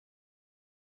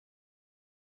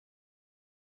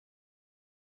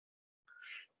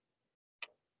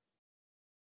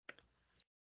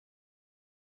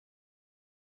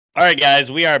All right, guys,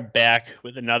 we are back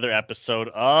with another episode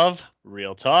of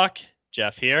Real Talk.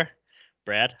 Jeff here.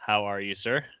 Brad, how are you,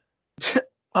 sir?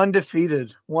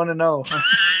 Undefeated, 1-0.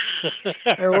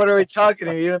 And what are we talking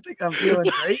here? You don't think I'm feeling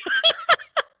great?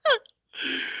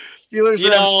 Steelers you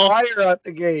are on know, fire out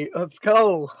the gate. Let's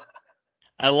go.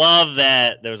 I love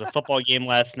that there was a football game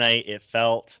last night.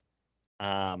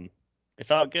 Um, it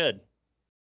felt good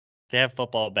to have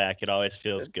football back. It always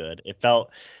feels good. It felt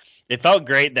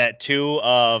great that two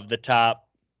of the top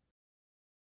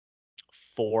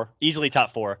four, easily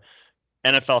top four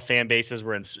NFL fan bases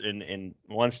were in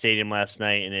one stadium last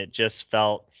night, and it just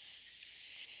felt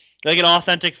like an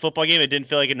authentic football game. It didn't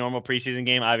feel like a normal preseason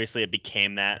game. Obviously, it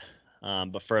became that,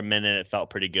 but for a minute, it felt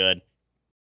pretty good.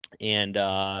 And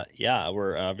yeah,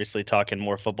 we're obviously talking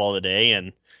more football today,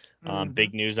 and hmm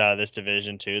big news out of this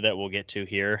division too that we'll get to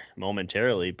here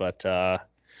momentarily. But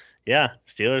yeah,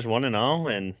 Steelers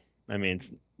 1-0, and I mean,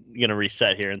 it's gonna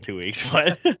reset here in 2 weeks,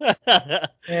 but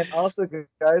And also,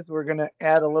 guys, we're going to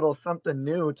add a little something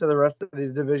new to the rest of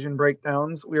these division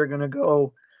breakdowns. We are going to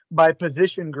go by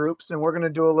position groups, and we're going to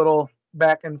do a little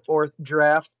back and forth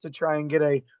draft to try and get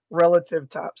a relative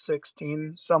top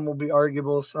 16. Some will be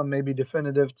arguable, some may be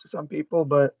definitive to some people,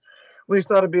 but we just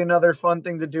thought it'd be another fun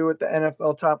thing to do with the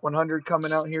NFL Top 100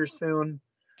 coming out here soon.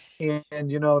 And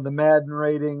the Madden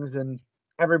ratings, and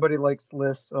everybody likes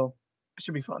lists, so it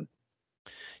should be fun.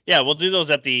 yeah, we'll do those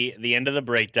at the end of the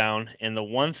breakdown. And the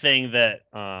one thing that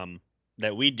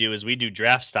we do is we do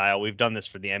draft style. We've done this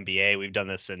for the NBA. We've done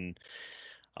this in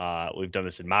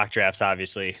mock drafts.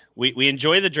 Obviously, we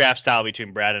enjoy the draft style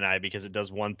between Brad and I because it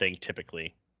does one thing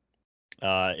typically.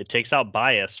 It takes out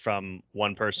bias from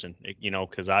one person.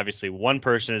 Because obviously one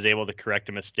person is able to correct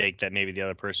a mistake that maybe the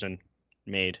other person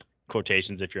made.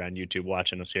 Quotations if you're on YouTube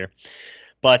watching us here.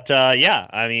 But yeah,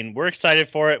 I mean, we're excited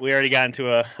for it. We already got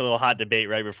into a little hot debate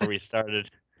right before we started.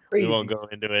 We won't Crazy. go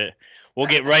into it. We'll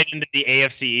get right into the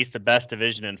AFC East, the best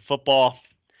division in football.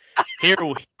 Here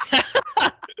we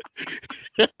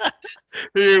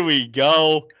Here we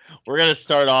go. We're gonna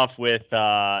start off with,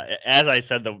 as I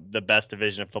said, the best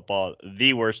division of football,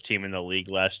 the worst team in the league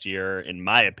last year, in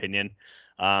my opinion.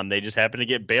 They just happened to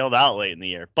get bailed out late in the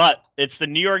year, but it's the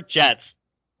New York Jets.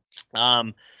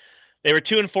 Um, they were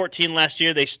 2-14 last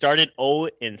year. They started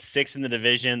 0-6 in the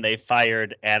division. They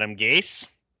fired Adam Gase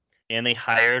and they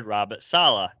hired Robert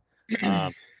Sala.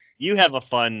 Um, you have a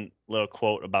fun little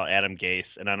quote about Adam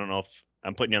Gase, and I don't know if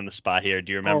I'm putting you on the spot here.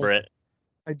 Do you Oh, remember it?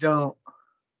 I don't.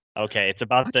 Okay, it's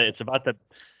about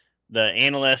the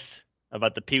analyst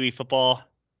about the Pee Wee football.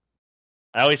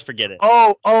 I always forget it.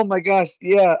 Oh my gosh.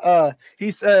 Yeah.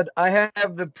 He said, I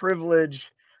have the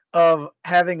privilege of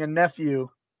having a nephew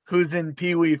who's in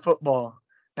Pee Wee football,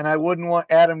 and I wouldn't want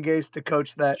Adam Gase to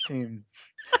coach that team.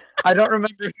 I don't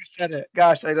remember who said it.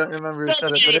 Gosh, I don't remember who said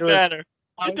Doesn't it, but even it was, matter.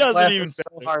 I It was doesn't laughing even so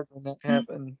matter. hard when that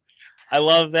happened. I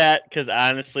love that because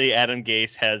honestly, Adam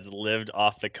Gase has lived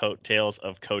off the coattails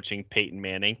of coaching Peyton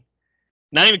Manning.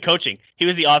 Not even coaching; he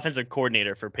was the offensive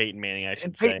coordinator for Peyton Manning, I And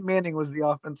should say. Peyton Manning was the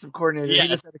offensive coordinator. He Yes,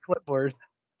 just had a clipboard.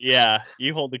 yeah,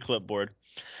 you hold the clipboard.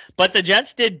 But the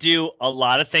Jets did do a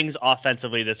lot of things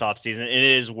offensively this offseason. It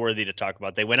is worthy to talk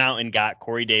about. They went out and got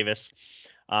Corey Davis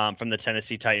from the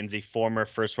Tennessee Titans, the former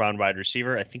first round wide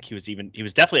receiver. I think he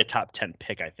was definitely a top 10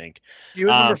 pick, I think. He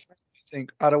was number Um, 5, I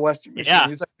think, out of Western Michigan. yeah, He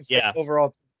was like the fifth yeah.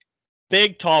 overall.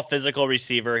 Big, tall, physical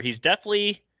receiver.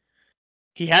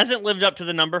 He hasn't lived up to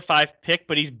the number 5 pick,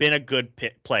 but he's been a good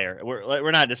player.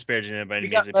 We're not disparaging him by any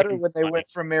He means. got If he better can when they play, went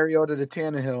from Mariota to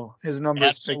Tannehill. His numbers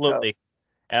picked up. absolutely.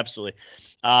 Absolutely.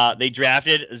 They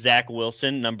drafted Zach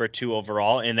Wilson, number 2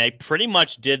 overall, and they pretty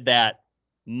much did that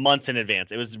months in advance.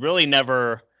 It was really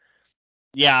never,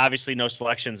 yeah, obviously no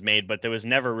selections made, but there was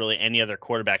never really any other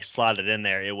quarterback slotted in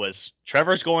there. It was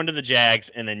Trevor's going to the Jags,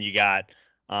 and then you got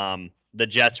the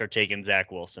Jets are taking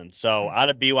Zach Wilson. So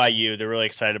out of BYU, they're really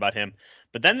excited about him.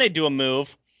 But then they do a move.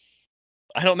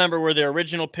 I don't remember where their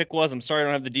original pick was. I'm sorry I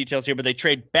don't have the details here, but they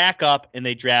trade back up and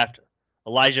they draft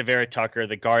Elijah Vera Tucker,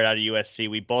 the guard out of USC.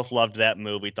 We both loved that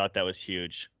move. We thought that was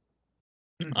huge.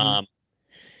 Mm-hmm. Um,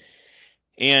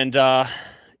 and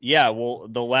yeah, well,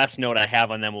 the last note I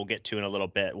have on them we'll get to in a little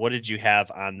bit. What did you have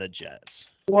on the Jets?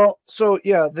 Well, so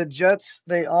yeah, the Jets,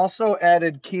 they also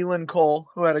added Keelan Cole,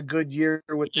 who had a good year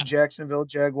with the Jacksonville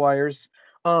Jaguars.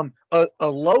 A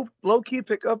low key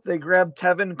pickup. They grabbed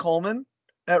Tevin Coleman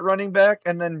at running back,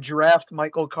 and then draft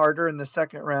Michael Carter in the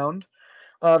second round.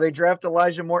 They draft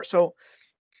Elijah Moore. So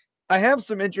I have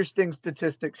some interesting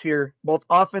statistics here, both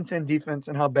offense and defense,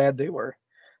 and how bad they were.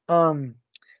 Um,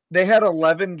 they had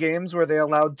 11 games where they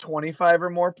allowed 25 or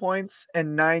more points,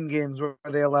 and 9 games where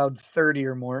they allowed 30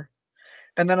 or more.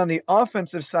 And then on the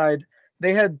offensive side,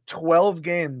 They had 12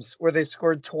 games where they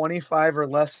scored 25 or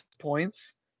less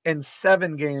points and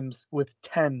 7 games with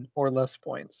 10 or less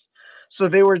points. So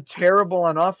they were terrible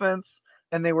on offense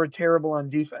and they were terrible on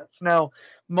defense. Now,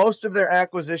 most of their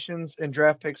acquisitions and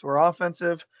draft picks were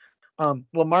offensive.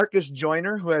 LaMarcus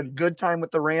Joyner, who had good time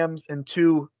with the Rams and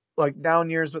 2 like down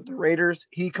years with the Raiders,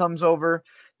 he comes over.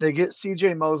 They get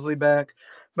CJ Mosley back,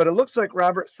 but it looks like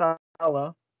Robert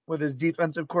Saleh, with his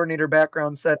defensive coordinator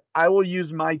background, said, I will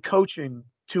use my coaching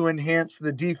to enhance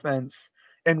the defense,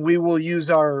 and we will use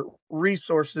our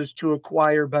resources to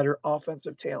acquire better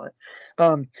offensive talent.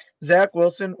 Zach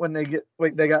Wilson, when they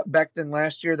got Becton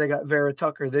last year, they got Vera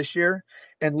Tucker this year.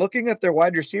 And looking at their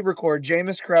wide receiver core,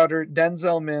 Jameis Crowder,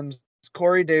 Denzel Mims,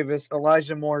 Corey Davis,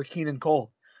 Elijah Moore, Keenan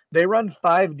Cole. They run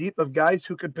 5 deep of guys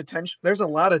who could potentially. There's a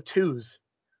lot of 2s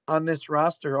on this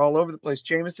roster all over the place.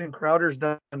 Jamison Crowder's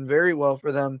done very well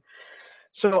for them.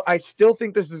 So I still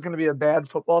think this is going to be a bad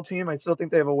football team. I still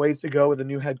think they have a ways to go with a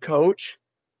new head coach.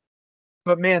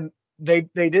 But man, they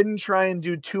didn't try and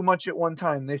do too much at one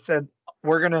time. They said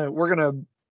we're gonna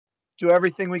do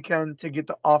everything we can to get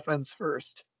the offense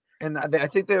first. And I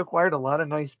think they acquired a lot of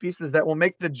nice pieces that will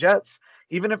make the Jets,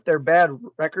 even if they're bad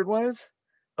record-wise,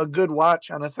 a good watch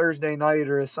on a Thursday night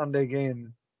or a Sunday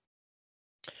game.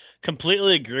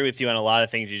 Completely agree with you on a lot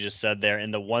of things you just said there.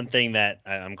 And the one thing that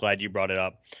I'm glad you brought it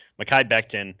up, Mekhi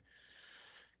Becton,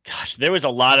 gosh, there was a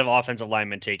lot of offensive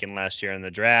linemen taken last year in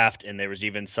the draft, and there was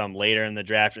even some later in the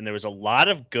draft, and there was a lot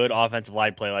of good offensive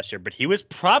line play last year, but he was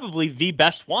probably the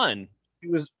best one. He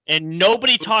was, and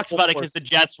nobody talks about it because the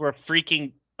Jets were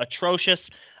freaking atrocious.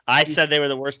 I said they were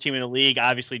the worst team in the league.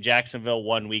 Obviously, Jacksonville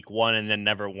won week 1 and then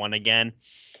never won again.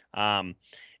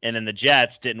 And then the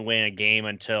Jets didn't win a game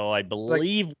until I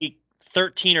believe week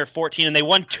 13 or 14, and they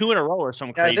won 2 in a row or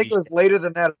something crazy. I think it was later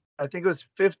than that. I think it was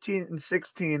 15 and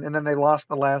 16, and then they lost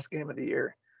the last game of the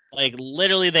year. Like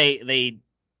literally, they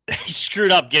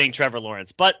screwed up getting Trevor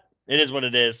Lawrence, but it is what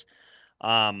it is.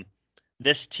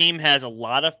 This team has a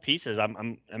lot of pieces.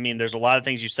 I mean, there's a lot of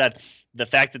things you said. The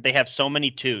fact that they have so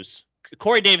many 2s,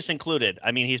 Corey Davis included.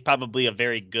 I mean, he's probably a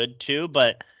very good 2,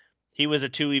 but he was a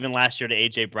 2 even last year to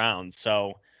A.J. Brown.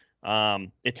 So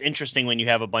it's interesting when you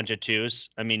have a bunch of 2s.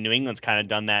 I mean, New England's kind of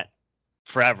done that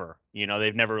forever. You know,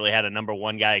 they've never really had a number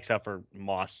 1 guy except for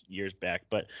Moss years back,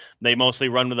 but they mostly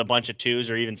run with a bunch of 2s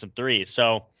or even some 3s.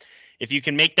 So if you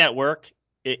can make that work,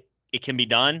 it can be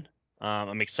done.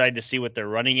 I'm excited to see what their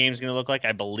running game is going to look like.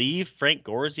 I believe Frank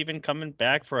Gore is even coming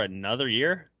back for another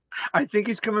year. I think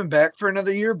he's coming back for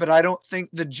another year, but I don't think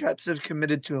the Jets have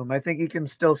committed to him. I think he can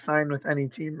still sign with any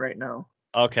team right now.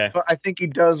 Okay. But I think he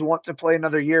does want to play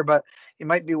another year, but he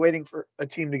might be waiting for a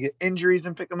team to get injuries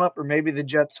and pick him up, or maybe the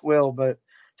Jets will. But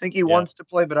I think he wants to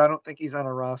play, but I don't think he's on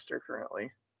a roster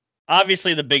currently.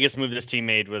 Obviously, the biggest move this team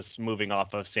made was moving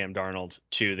off of Sam Darnold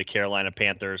to the Carolina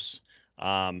Panthers.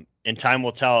 And time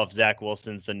will tell if Zach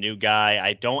Wilson's the new guy.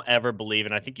 I don't ever believe,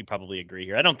 and I think you probably agree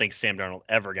here, I don't think Sam Darnold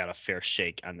ever got a fair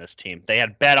shake on this team. They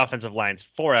had bad offensive lines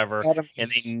forever,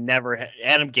 and they never had,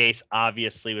 Adam Gase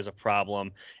obviously was a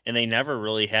problem, and they never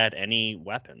really had any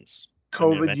weapons.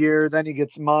 COVID year, then he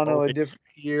gets mono a different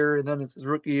year, and then it's his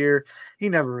rookie year. He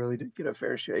never really did get a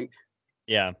fair shake.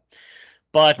 Yeah.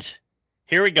 But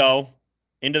here we go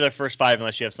into their first 5,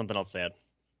 unless you have something else to add.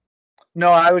 No,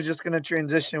 I was just going to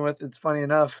transition with, it's funny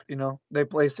enough, you know, they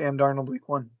play Sam Darnold week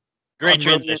 1. Great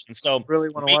transition. So really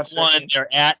want to watch week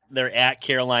 1, they're at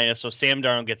Carolina, so Sam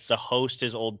Darnold gets to host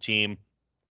his old team.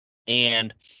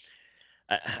 And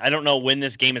I don't know when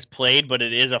this game is played, but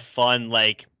it is a fun,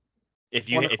 like, if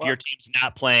your team's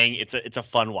not playing, it's a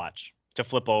fun watch to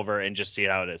flip over and just see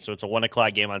how it is. So it's a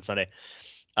 1:00 game on Sunday.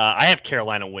 I have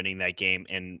Carolina winning that game,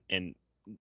 and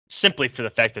simply for the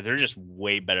fact that they're just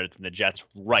way better than the Jets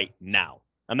right now.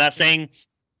 I'm not saying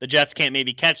the Jets can't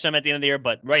maybe catch them at the end of the year,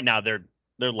 but right now they're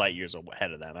light years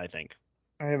ahead of them, I think.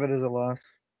 I have it as a loss.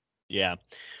 Yeah.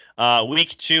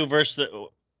 Week 2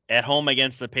 at home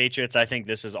against the Patriots, I think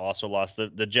this is also lost.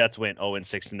 The Jets went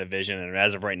 0-6 in the division, and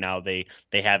as of right now, they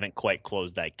haven't quite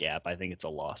closed that gap. I think it's a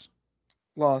loss.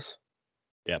 Loss.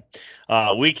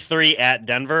 Yeah. Week 3 at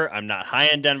Denver. I'm not high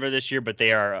on Denver this year, but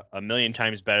they are a million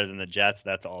times better than the Jets.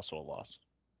 That's also a loss.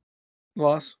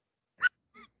 Loss.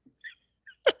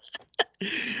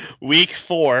 Week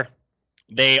 4,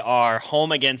 they are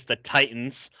home against the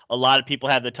Titans. A lot of people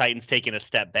have the Titans taking a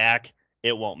step back.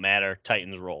 It won't matter.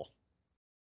 Titans roll.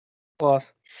 Loss.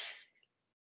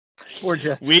 Or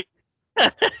Jets.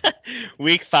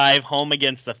 Week 5, home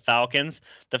against the Falcons.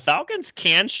 The Falcons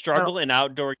can struggle in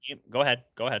outdoor games. Go ahead.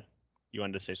 You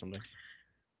wanted to say something.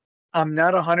 I'm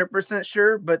not 100%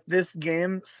 sure, but this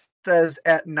game says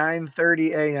at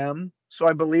 9:30 a.m., so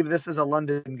I believe this is a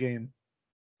London game.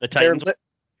 The Titans.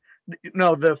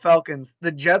 No, the Falcons.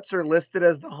 The Jets are listed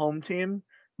as the home team,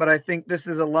 but I think this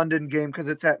is a London game because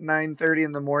it's at 9:30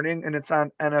 in the morning and it's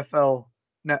on NFL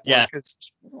Yes.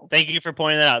 Network. Thank you for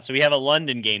pointing that out. So we have a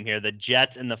London game here, the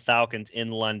Jets and the Falcons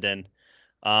in London.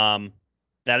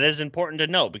 That is important to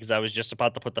note because I was just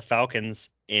about to put the Falcons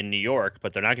in New York,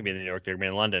 but they're not going to be in New York. They're going to be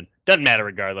in London. Doesn't matter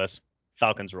regardless.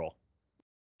 Falcons roll.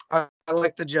 I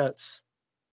like the Jets.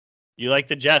 You like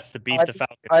the Jets to beat the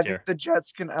Falcons I here. think the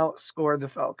Jets can outscore the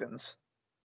Falcons.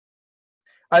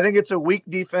 I think it's a weak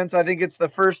defense. I think it's the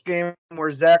first game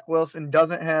where Zach Wilson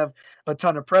doesn't have a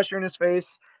ton of pressure in his face,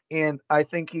 and I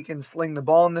think he can sling the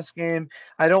ball in this game.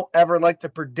 I don't ever like to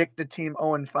predict the team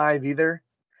 0-5 either.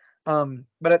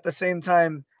 But at the same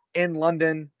time, in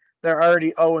London, they're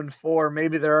already 0-4.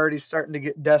 Maybe they're already starting to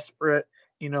get desperate,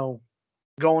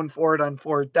 going for it on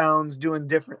fourth downs, doing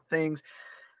different things.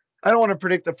 I don't want to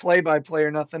predict the play-by-play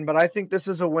or nothing, but I think this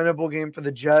is a winnable game for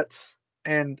the Jets.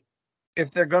 And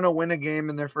if they're going to win a game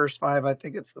in their first 5, I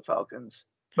think it's the Falcons.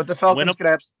 But the Falcons could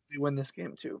absolutely win this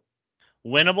game too.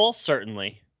 Winnable,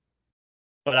 certainly.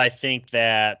 But I think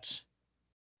that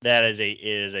is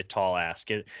a tall ask.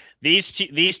 These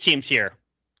teams here,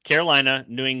 Carolina,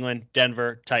 New England,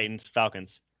 Denver, Titans,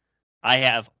 Falcons, I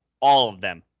have all of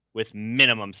them with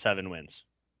minimum 7 wins.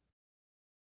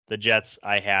 The Jets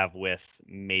I have with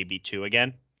maybe 2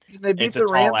 again. They beat the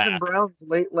Rams and Browns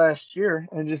late last year,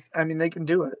 and they can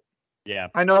do it. Yeah.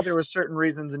 I know there were certain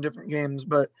reasons in different games,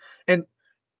 and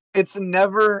it's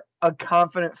never a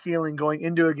confident feeling going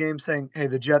into a game saying, "Hey,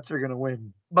 the Jets are going to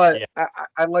win." But yeah.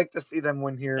 I'd like to see them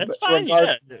win here. That's but fine.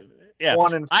 Yeah.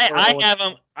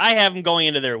 I have them going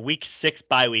into their week 6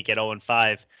 bye week at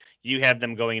 0-5. You have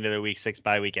them going into their week 6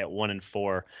 bye week at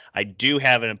 1-4. I do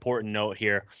have an important note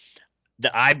here.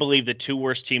 I believe the 2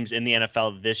 worst teams in the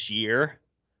NFL this year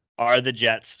are the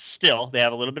Jets. Still, they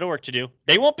have a little bit of work to do.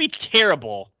 They won't be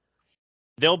terrible.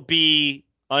 They'll be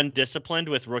undisciplined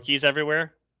with rookies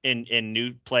everywhere in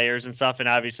new players and stuff. And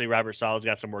obviously, Robert Sala's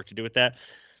got some work to do with that.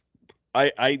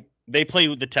 They play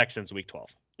with the Texans week 12,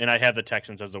 and I have the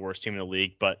Texans as the worst team in the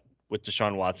league. But with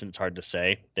Deshaun Watson, it's hard to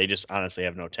say. They just honestly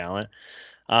have no talent.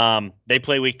 They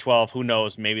play week 12. Who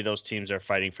knows? Maybe those teams are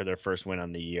fighting for their first win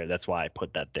on the year. That's why I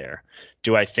put that there.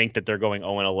 Do I think that they're going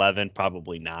 0-11?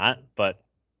 Probably not, but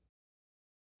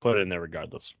put it in there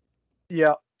regardless.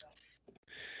 Yeah.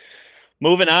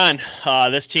 Moving on.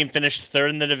 This team finished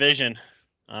 3rd in the division.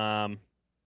 Man,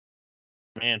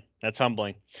 that's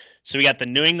humbling. So we got the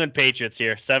New England Patriots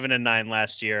here, 7-9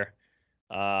 last year.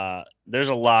 There's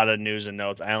a lot of news and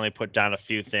notes. I only put down a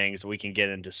few things. We can get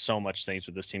into so much things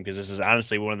with this team because this is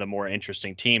honestly one of the more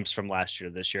interesting teams from last year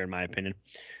to this year, in my opinion.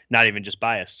 Not even just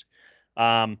biased.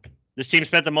 This team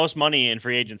spent the most money in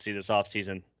free agency this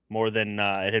offseason, more than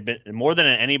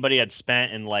anybody had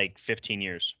spent in like 15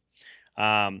 years.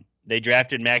 They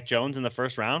drafted Mac Jones in the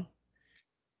first round.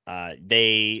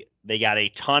 They got a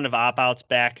ton of opt-outs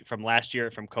back from last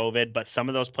year from COVID, but some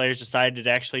of those players decided to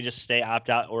actually just stay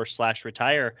opt-out or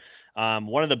 /retire.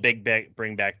 One of the big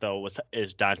bring back though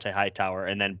is Dont'a Hightower,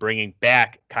 and then bringing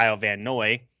back Kyle Van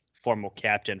Noy, former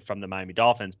captain from the Miami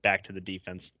Dolphins, back to the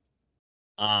defense.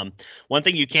 One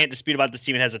thing you can't dispute about this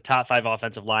team, it has a top 5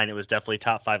 offensive line. It was definitely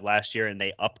top 5 last year, and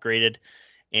they upgraded.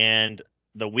 And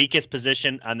the weakest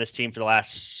position on this team for the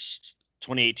last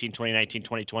 2018, 2019,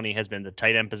 2020 has been the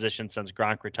tight end position since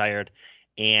Gronk retired,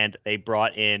 and they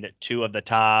brought in 2 of the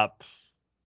top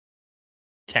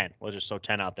 10. We'll just throw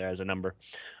 10 out there as a number.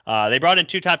 They brought in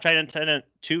 2 top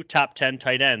 10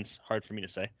 tight ends. Hard for me to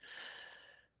say.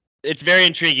 It's very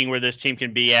intriguing where this team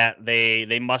can be at.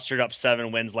 They mustered up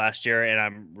 7 wins last year, and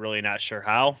I'm really not sure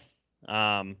how.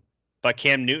 But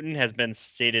Cam Newton has been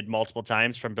stated multiple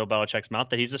times from Bill Belichick's mouth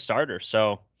that he's a starter.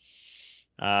 So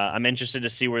I'm interested to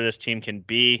see where this team can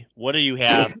be. What do you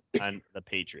have on the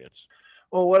Patriots?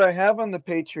 Well, what I have on the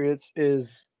Patriots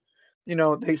is,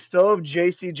 they still have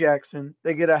J.C. Jackson.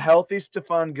 They get a healthy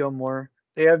Stephon Gilmore.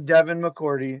 They have Devin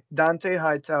McCourty, Dont'a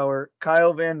Hightower,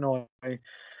 Kyle Van Noy.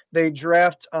 They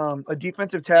draft a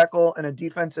defensive tackle and a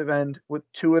defensive end with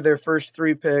 2 of their first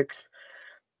 3 picks.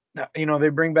 They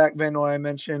bring back Van Noy, I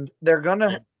mentioned.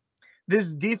 This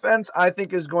defense, I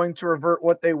think, is going to revert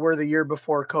what they were the year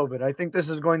before COVID. I think this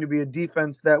is going to be a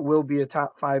defense that will be a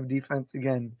top 5 defense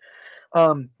again.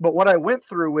 But what I went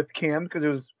through with Cam, because it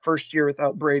was first year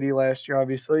without Brady last year,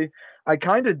 obviously, I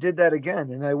kind of did that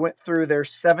again. And I went through their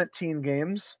 17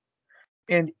 games.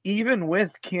 And even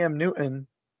with Cam Newton,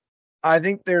 I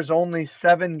think there's only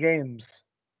 7 games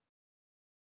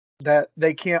that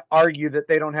they can't argue that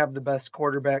they don't have the best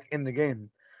quarterback in the game.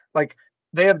 Like,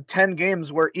 they have 10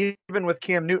 games where even with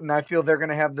Cam Newton, I feel they're going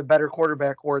to have the better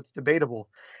quarterback or it's debatable.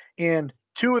 And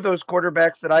two of those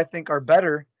quarterbacks that I think are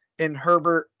better in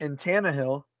Herbert and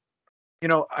Tannehill.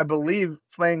 I believe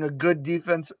playing a good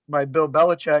defense by Bill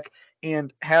Belichick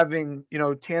and having,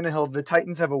 Tannehill, the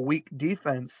Titans have a weak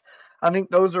defense. I think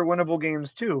those are winnable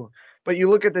games too. But you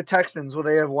look at the Texans, well,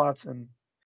 they have Watson.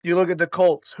 You look at the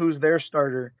Colts, who's their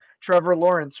starter? Trevor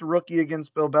Lawrence, rookie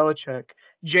against Bill Belichick.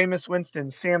 Jameis Winston,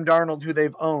 Sam Darnold, who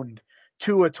they've owned.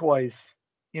 Tua twice.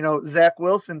 Zach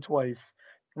Wilson twice.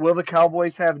 Will the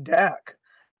Cowboys have Dak?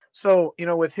 So,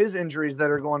 with his injuries that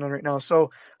are going on right now.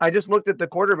 So I just looked at the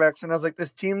quarterbacks and I was like,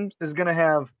 this team is going to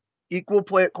have equal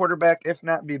play at quarterback, if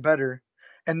not be better.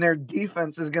 And their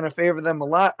defense is going to favor them a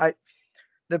lot.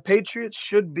 The Patriots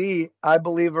should be, I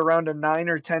believe, around a 9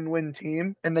 or 10 win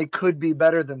team, and they could be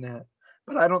better than that.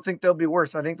 But I don't think they'll be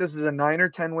worse. I think this is a 9 or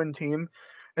 10 win team.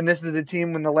 And this is a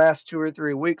team in the last 2 or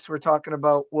 3 weeks we're talking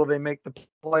about, will they make the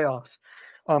playoffs?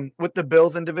 With the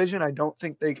Bills in division, I don't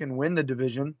think they can win the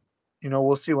division.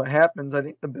 We'll see what happens. I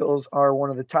think the Bills are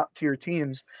one of the top tier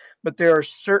teams, but they are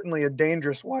certainly a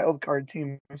dangerous wild card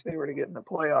team if they were to get in the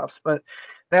playoffs. But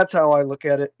that's how I look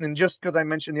at it. And just because I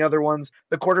mentioned the other ones,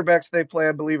 the quarterbacks they play,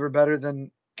 I believe, are better than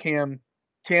Cam.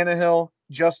 Tannehill,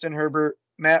 Justin Herbert,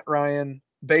 Matt Ryan,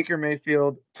 Baker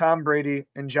Mayfield, Tom Brady,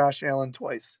 and Josh Allen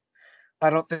twice. I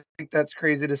don't think that's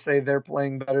crazy to say they're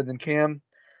playing better than Cam.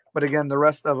 But again, the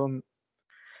rest of them,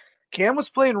 Cam was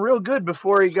playing real good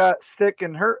before he got sick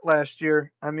and hurt last year.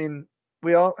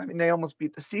 They almost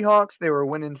beat the Seahawks. They were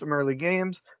winning some early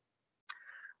games.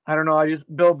 I don't know.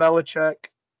 Bill Belichick,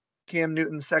 Cam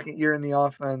Newton's second year in the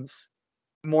offense,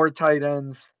 more tight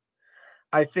ends.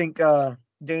 I think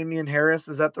Damian Harris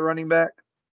is at the running back.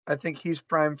 I think he's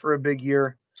primed for a big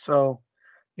year. So,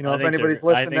 if anybody's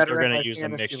listening, I think they're going to use a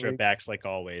mixture of backs like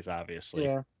always, obviously.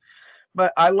 Yeah.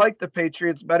 But I like the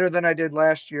Patriots better than I did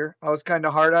last year. I was kind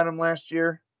of hard on them last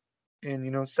year. And,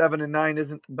 7-9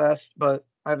 isn't the best, but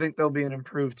I think they'll be an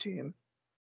improved team.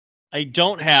 I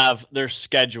don't have their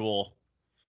schedule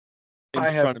in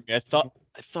front of me. I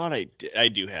thought I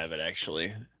do have it,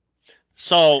 actually.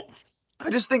 So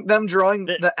I just think them drawing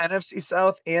the NFC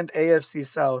South and AFC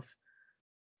South,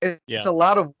 it's a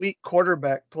lot of weak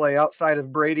quarterback play outside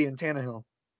of Brady and Tannehill.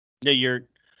 Yeah,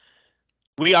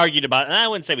 we argued about, and I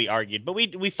wouldn't say we argued, but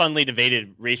we funnily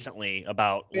debated recently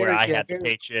about where I had the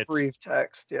Patriots. Brief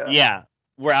text, yeah. Yeah,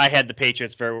 where I had the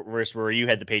Patriots versus where you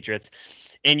had the Patriots,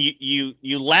 and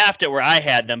you laughed at where I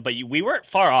had them, but we weren't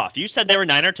far off. You said they were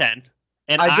 9 or 10,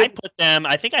 and I put them.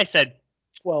 I think I said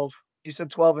 12. You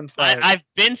said 12 and 5. I've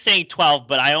been saying 12,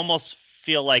 but I almost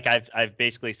feel like I've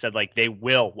basically said like they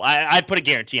will. I put a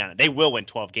guarantee on it. They will win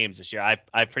 12 games this year.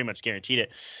 I pretty much guaranteed it,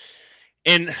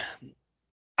 and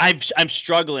I'm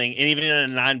struggling, and even in a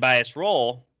non-biased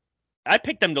role, I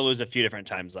picked them to lose a few different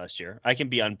times last year. I can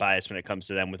be unbiased when it comes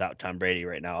to them without Tom Brady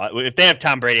right now. If they have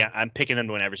Tom Brady, I'm picking them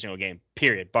to win every single game,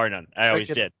 period, bar none. I always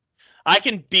did. I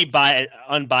can be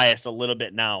unbiased a little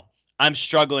bit now. I'm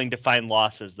struggling to find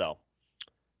losses, though.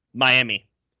 Miami.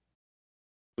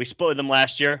 We split with them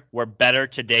last year. We're better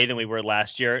today than we were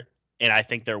last year, and I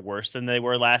think they're worse than they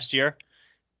were last year.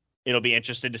 It'll be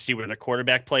interesting to see where the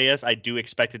quarterback play is. I do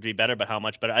expect it to be better, but how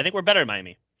much better? I think we're better than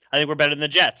Miami. I think we're better than the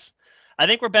Jets. I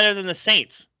think we're better than the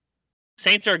Saints.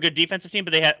 Saints are a good defensive team,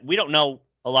 but we don't know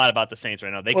a lot about the Saints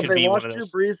right now. They could be one of those.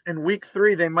 Drew Brees in week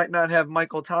 3. They might not have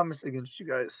Michael Thomas against you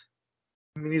guys.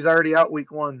 He's already out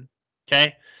week 1.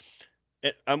 Okay.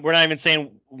 We're not even saying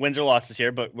wins or losses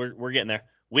here, but we're getting there.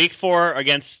 Week 4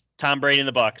 against Tom Brady and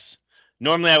the Bucs.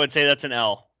 Normally, I would say that's an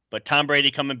L. But Tom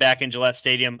Brady coming back in Gillette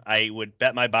Stadium, I would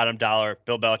bet my bottom dollar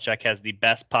Bill Belichick has the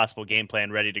best possible game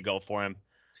plan ready to go for him.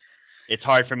 It's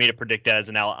hard for me to predict that as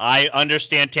an L. I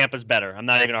understand Tampa's better. I'm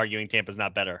not even arguing Tampa's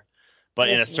not better. But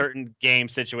in a certain game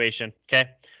situation,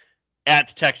 okay? At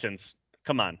the Texans,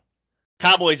 come on.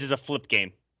 Cowboys is a flip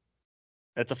game.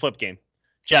 That's a flip game.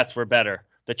 Jets, we're better.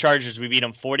 The Chargers, we beat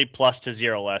them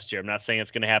 40-0 last year. I'm not saying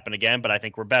it's going to happen again, but I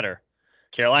think we're better.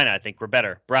 Carolina, I think we're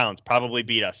better. Browns probably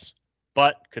beat us.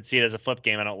 But could see it as a flip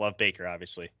game. I don't love Baker,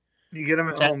 obviously. You get him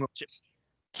at home.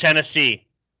 Tennessee.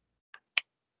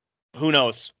 Who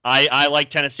knows? I like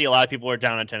Tennessee. A lot of people are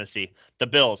down on Tennessee. The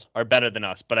Bills are better than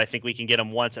us, but I think we can get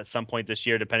them once at some point this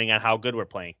year, depending on how good we're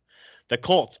playing. The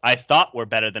Colts, I thought were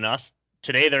better than us.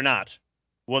 Today, they're not.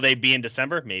 Will they be in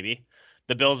December? Maybe.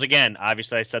 The Bills, again,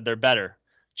 obviously I said they're better.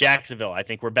 Jacksonville, I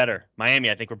think we're better. Miami,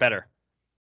 I think we're better.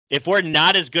 If we're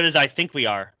not as good as I think we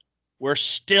are, we're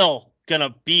still going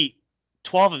to beat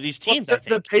 12 of these teams. I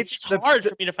think it's hard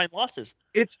for me to find losses.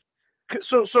 It's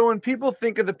so when people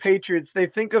think of the Patriots, they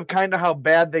think of kind of how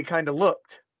bad they kind of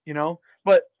looked,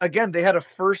 But again, they had a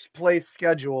first place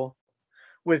schedule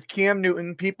with Cam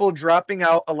Newton, people dropping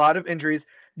out, a lot of injuries.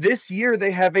 This year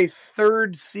they have a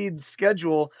third seed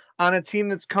schedule on a team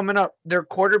that's coming up. Their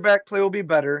quarterback play will be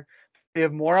better. They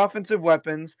have more offensive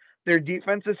weapons. Their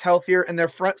defense is healthier, and their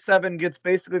front seven gets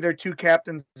basically their two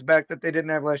captains back that they didn't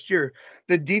have last year.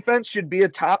 The defense should be a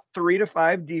top 3 to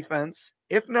 5 defense,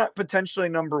 if not potentially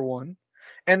number one,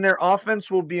 and their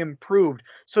offense will be improved.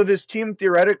 So this team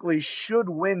theoretically should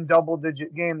win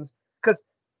double-digit games because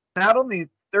not only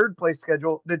third place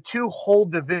schedule, the two whole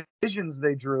divisions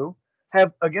they drew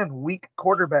have again weak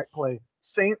quarterback play.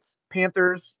 Saints,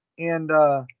 Panthers, and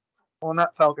well,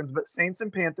 not Falcons, but Saints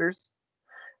and Panthers.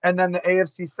 And then the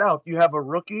AFC South, you have a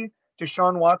rookie.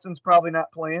 Deshaun Watson's probably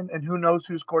not playing, and who knows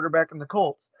who's quarterback in the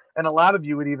Colts. And a lot of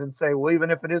you would even say, well, even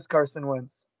if it is Carson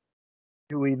Wentz,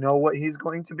 do we know what he's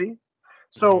going to be?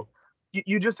 So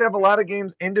you just have a lot of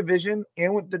games in division,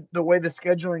 and with the way the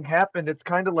scheduling happened, it's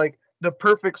kind of like the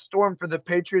perfect storm for the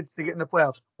Patriots to get in the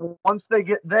playoffs. Once they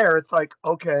get there, it's like,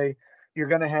 okay, you're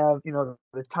going to have,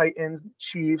 the Titans, the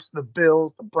Chiefs, the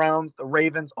Bills, the Browns, the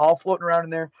Ravens all floating around in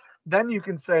there. Then you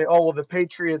can say, oh, well, the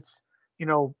Patriots,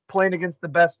 playing against the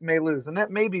best may lose. And that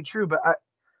may be true, but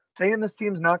saying this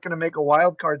team's not going to make a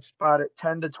wild card spot at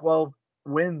 10 to 12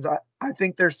 wins, I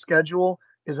think their schedule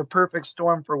is a perfect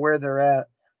storm for where they're at.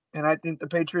 And I think the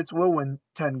Patriots will win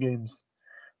 10 games.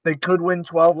 They could win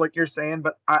 12, like you're saying,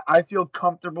 but I feel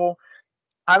comfortable.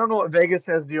 I don't know what Vegas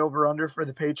has the over-under for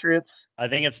the Patriots. I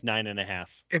think it's 9.5.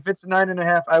 If it's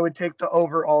 9.5, I would take the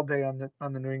over all day on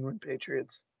the New England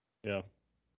Patriots. Yeah.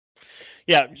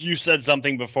 Yeah, you said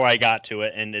something before I got to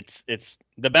it, and it's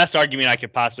the best argument I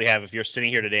could possibly have if you're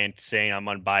sitting here today and saying I'm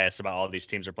unbiased about all these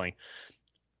teams are playing.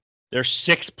 There's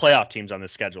 6 playoff teams on the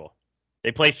schedule.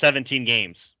 They play 17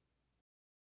 games.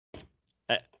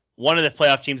 One of the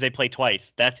playoff teams they play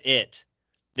twice. That's it.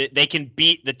 They can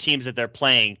beat the teams that they're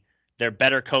playing. They're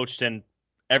better coached than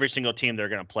every single team they're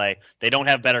going to play. They don't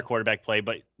have better quarterback play,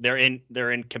 but they're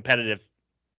in competitive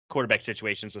quarterback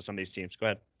situations with some of these teams. Go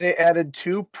ahead. They added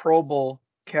 2 Pro Bowl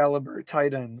caliber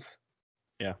tight ends.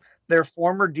 Yeah. Their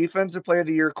former defensive player of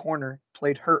the year corner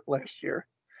played hurt last year.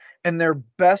 And their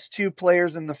best 2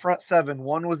 players in the front 7,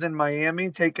 one was in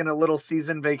Miami taking a little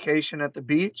season vacation at the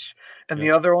beach, and the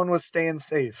other one was staying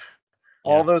safe.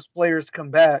 All those players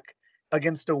come back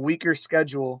against a weaker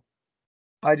schedule.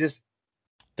 They're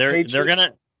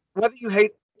gonna, whether you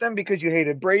hate them because you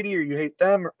hated Brady or you hate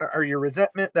them or your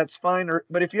resentment, that's fine.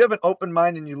 But if you have an open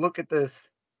mind and you look at this,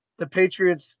 the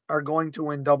Patriots are going to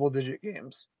win double-digit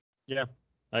games. Yeah.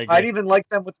 I'd even like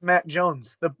them with Matt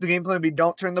Jones. The game plan would be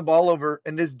don't turn the ball over,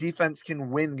 and this defense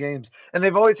can win games. And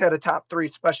they've always had a top 3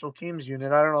 special teams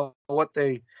unit. I don't know what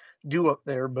they do up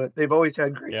there, but they've always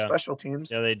had great special teams.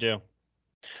 Yeah, they do.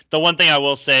 The one thing I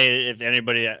will say, if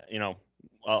anybody,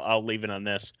 I'll leave it on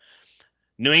this.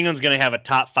 New England's going to have a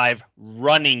top 5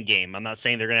 running game. I'm not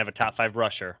saying they're going to have a top 5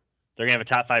 rusher. They're going to have a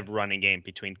top 5 running game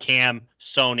between Cam,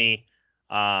 Sony,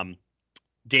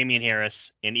 Damian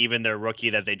Harris, and even their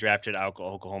rookie that they drafted out of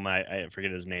Oklahoma. I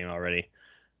forget his name already.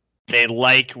 They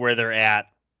like where they're at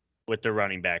with their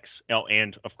running backs. Oh,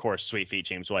 and, of course, Sweet Feet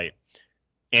James White.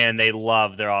 And they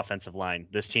love their offensive line.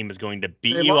 This team is going to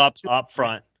beat you up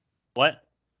front. What?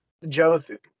 Joe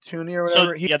Thuney or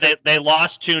whatever. So, they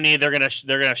lost Thuney. They're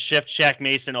gonna shift Shaq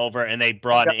Mason over, and they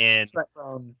brought in.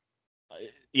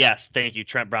 Yes, thank you,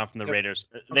 Trent Brown from the Raiders.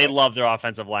 They love their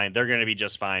offensive line. They're gonna be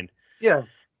just fine. Yeah.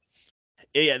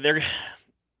 Yeah,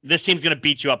 this team's going to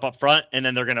beat you up front, and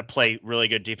then they're going to play really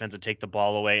good defense and take the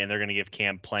ball away, and they're going to give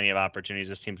Cam plenty of opportunities.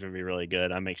 This team's going to be really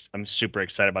good. I'm super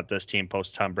excited about this team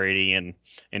post Tom Brady and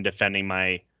defending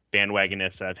my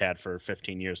bandwagonness that I've had for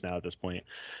 15 years now at this point.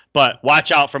 But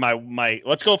watch out for my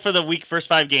let's go for the first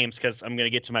 5 games because I'm going to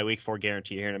get to my week 4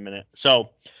 guarantee here in a minute.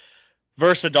 So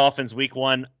versus the Dolphins, week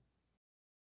 1,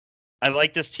 I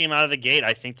like this team out of the gate.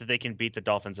 I think that they can beat the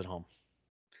Dolphins at home.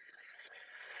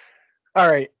 All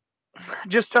right.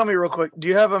 Just tell me real quick. Do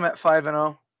you have them at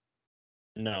 5-0?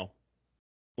 No.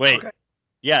 Wait. Okay.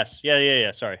 Yes.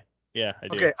 Yeah. Sorry. Yeah, I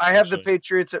do. Okay. I have the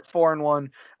Patriots at 4-1.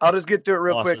 I'll just get through it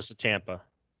real quick. To Tampa.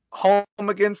 Home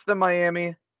against the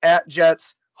Miami, at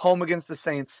Jets, home against the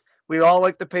Saints. We all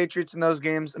like the Patriots in those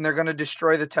games, and they're going to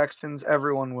destroy the Texans.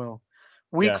 Everyone will.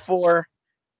 Week 4,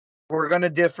 we're going to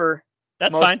differ.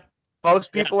 That's fine.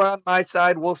 Most people are on my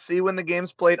side. We'll see when the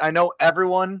game's played. I know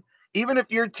everyone. Even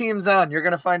if your team's on, you're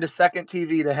going to find a second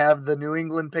TV to have the New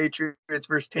England Patriots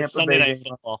versus Tampa Bay game.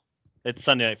 It's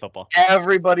Sunday Night Football.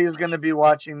 Everybody is going to be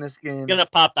watching this game. It's going to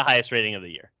pop the highest rating of the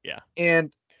year. Yeah.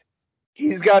 And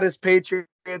he's got his Patriots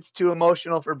too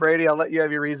emotional for Brady. I'll let you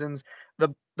have your reasons.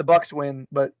 The Bucks win,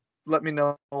 but let me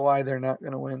know why they're not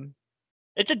going to win.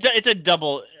 It's a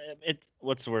double.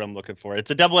 What's the word I'm looking for?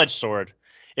 It's a double-edged sword.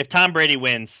 If Tom Brady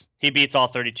wins, he beats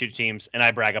all 32 teams, and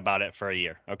I brag about it for a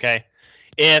year. Okay.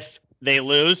 If they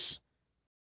lose,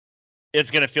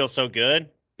 it's gonna feel so good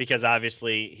because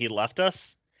obviously he left us,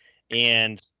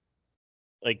 and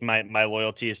like my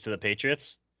loyalty is to the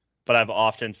Patriots. But I've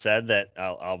often said that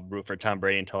I'll root for Tom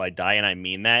Brady until I die, and I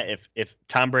mean that. If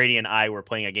Tom Brady and I were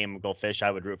playing a game of Go Fish, I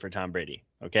would root for Tom Brady.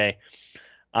 Okay.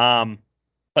 Um,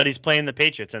 but he's playing the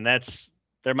Patriots, and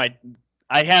they're my.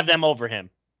 I have them over him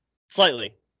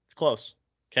slightly. It's close.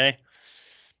 Okay.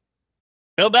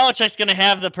 Bill Belichick's gonna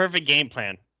have the perfect game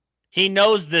plan. He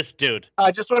knows this dude.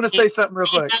 I just want to say something real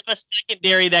He quick. has a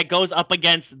secondary that goes up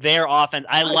against their offense.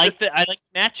 I like the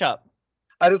matchup.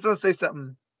 I just want to say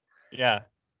something. Yeah.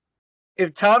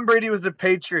 If Tom Brady was a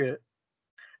Patriot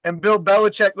and Bill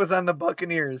Belichick was on the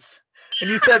Buccaneers, and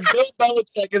you said Bill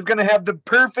Belichick is going to have the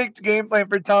perfect game plan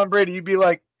for Tom Brady, you'd be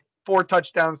like 4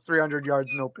 touchdowns, 300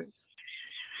 yards, no picks.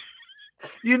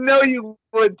 You know you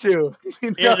would too.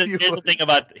 Here's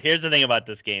the thing about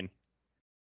this game.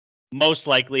 Most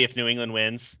likely, if New England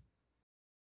wins,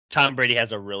 Tom Brady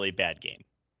has a really bad game.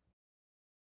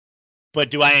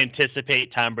 But do I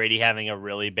anticipate Tom Brady having a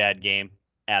really bad game?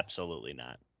 Absolutely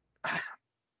not.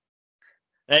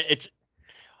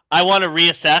 I want to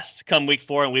reassess come week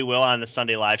 4, and we will on the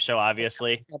Sunday live show,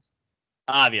 obviously.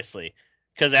 Obviously.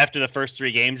 Because after the first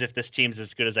 3 games, if this team's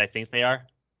as good as I think they are,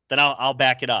 then I'll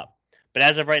back it up. But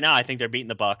as of right now, I think they're beating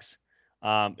the Bucs.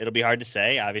 It'll be hard to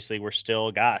say. Obviously, we're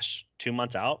still, 2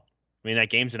 months out. I mean,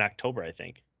 that game's in October, I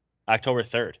think. October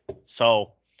 3rd.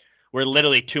 So we're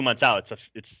literally 2 months out.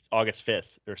 It's August 5th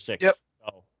or 6th. Yep.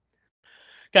 So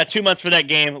got 2 months for that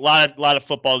game. A lot of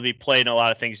football to be played and a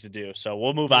lot of things to do. So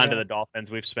we'll move on to the Dolphins.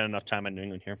 We've spent enough time on New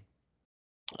England here.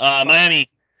 Miami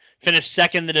finished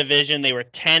second in the division. They were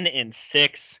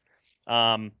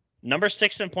 10-6. Number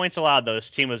 6 in points allowed, though.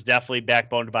 This team was definitely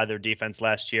backboned by their defense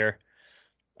last year.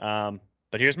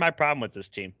 But here's my problem with this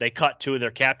team. They cut 2 of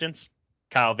their captains,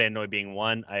 Kyle Van Noy being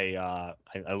one. I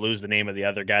lose the name of the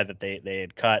other guy that they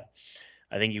had cut.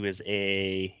 I think he was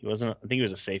a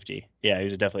safety. Yeah, he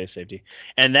was definitely a safety.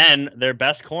 And then their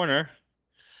best corner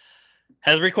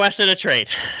has requested a trade.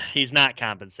 He's not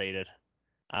compensated.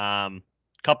 A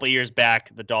couple of years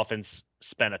back, the Dolphins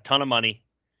spent a ton of money,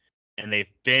 and they've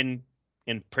been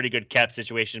in pretty good cap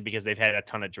situation because they've had a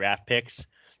ton of draft picks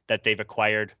that they've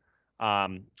acquired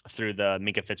through the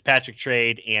Minkah Fitzpatrick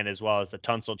trade and as well as the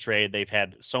Tunsil trade. They've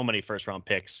had so many first-round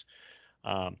picks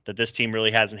that this team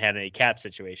really hasn't had any cap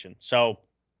situation. So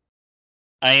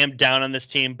I am down on this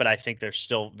team, but I think they're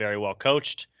still very well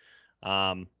coached.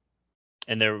 And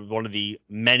they're one of the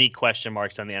many question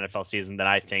marks on the NFL season that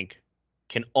I think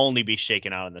can only be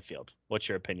shaken out in the field. What's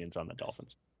your opinions on the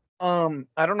Dolphins?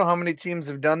 I don't know how many teams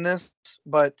have done this,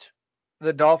 but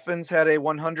the Dolphins had a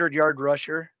 100-yard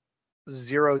rusher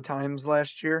 0 times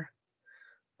last year.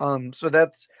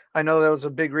 So I know that was a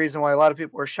big reason why a lot of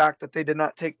people were shocked that they did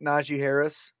not take Najee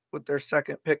Harris with their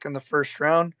second pick in the first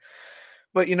round.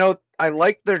 But, I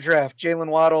like their draft. Jalen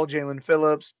Waddle, Jalen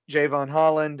Phillips, Javon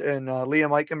Holland, and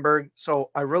Liam Eichenberg. So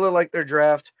I really like their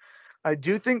draft. I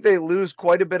do think they lose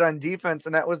quite a bit on defense,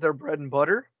 and that was their bread and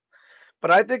butter. But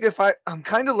I think I'm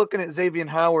kind of looking at Xavier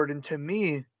Howard, and to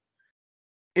me,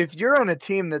 if you're on a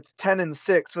team that's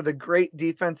 10-6 with a great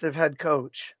defensive head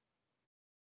coach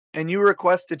and you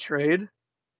request a trade,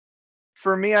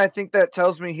 for me, I think that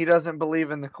tells me he doesn't believe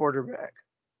in the quarterback.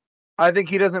 I think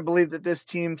he doesn't believe that this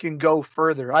team can go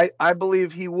further. I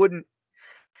believe he wouldn't.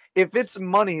 If it's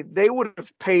money, they would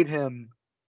have paid him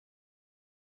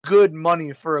good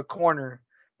money for a corner.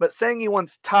 But saying he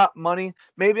wants top money,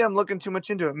 maybe I'm looking too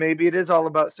much into it. Maybe it is all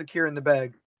about securing the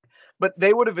bag. But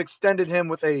they would have extended him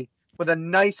with a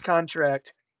nice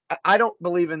contract. I don't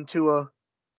believe in Tua,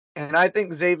 and I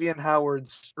think Xavier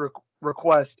Howard's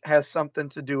request has something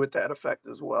to do with that effect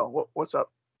as well. What's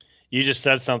up? You just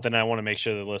said something I want to make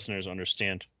sure the listeners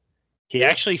understand. He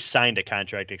actually signed a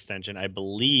contract extension, I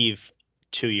believe,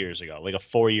 2 years ago, like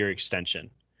a 4-year extension.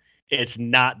 It's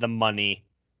not the money.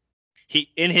 He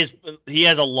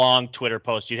has a long Twitter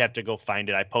post. You'd have to go find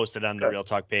it. I posted on the Real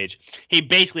Talk page. He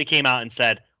basically came out and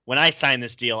said, "When I signed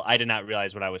this deal, I did not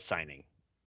realize what I was signing."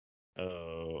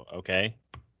 Oh, okay.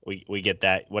 We get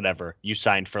that. Whatever. You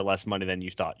signed for less money than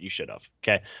you thought you should have.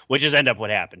 Okay. Which is end up what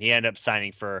happened. He ended up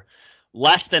signing for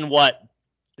less than what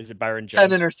is it, Byron Jones?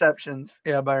 10 interceptions.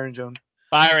 Yeah, Byron Jones.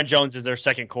 Byron Jones is their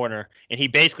second corner, and he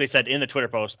basically said in the Twitter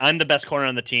post, "I'm the best corner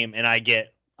on the team, and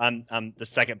I'm the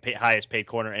second highest paid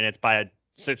corner, and it's by a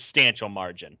substantial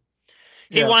margin."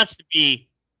 He wants to be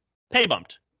pay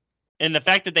bumped. And the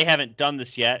fact that they haven't done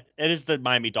this yet, it is the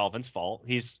Miami Dolphins' fault.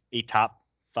 He's a top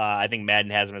 5. I think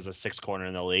Madden has him as a 6th corner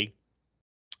in the league.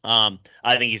 I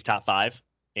think he's top 5.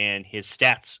 and his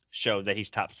stats show that he's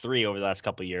top 3 over the last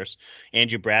couple of years.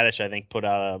 Andrew Bradish, I think, put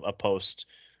out a post,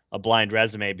 a blind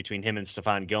resume between him and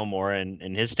Stephon Gilmore, and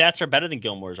his stats are better than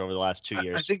Gilmore's over the last 2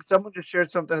 years. I think someone just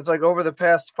shared something. It's like over the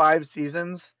past 5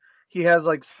 seasons, he has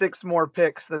like 6 more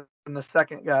picks than the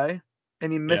second guy,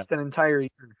 and he missed an entire year.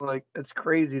 Like, it's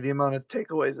crazy the amount of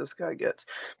takeaways this guy gets.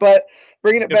 But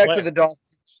bringing it back to the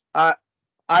Dolphins,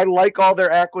 I like all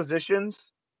their acquisitions.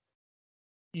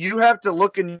 You have to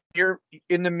look in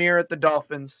the mirror at the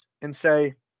Dolphins and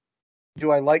say,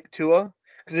 do I like Tua?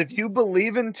 Because if you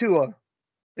believe in Tua,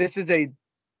 this is a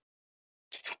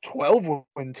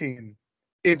 12-win team.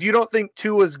 If you don't think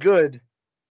Tua's good,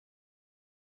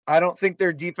 I don't think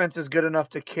their defense is good enough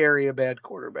to carry a bad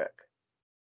quarterback.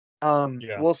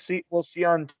 We'll see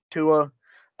on Tua.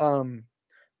 I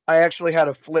actually had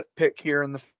a flip pick here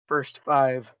in the first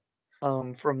 5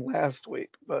 from last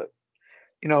week, but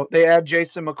they add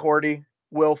Jason McCourty,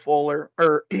 Will Fuller,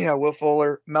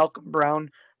 Malcolm Brown,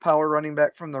 power running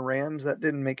back from the Rams. That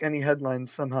didn't make any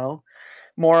headlines somehow.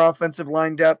 More offensive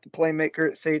line depth, playmaker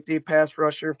at safety, pass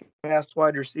rusher, fast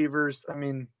wide receivers. I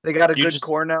mean, they got a good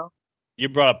core now. You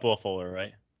brought up Will Fuller,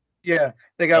 right? Yeah,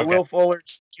 they got Will Fuller,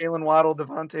 Jalen Waddle,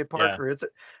 Devontae Parker.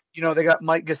 Yeah. They got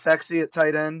Mike Gesicki at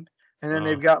tight end, and then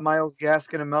they've got Myles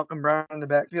Gaskin and Malcolm Brown in the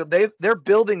backfield. They're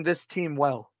building this team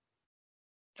well.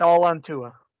 It's all on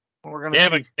Tua.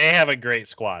 They have a great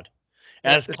squad.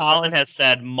 As Colin has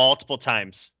said multiple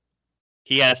times,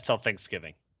 he has till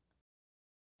Thanksgiving.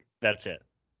 That's it.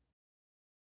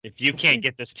 If you can't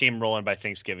get this team rolling by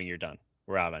Thanksgiving, you're done.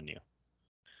 We're out on you.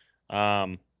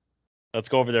 Let's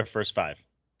go over their first 5.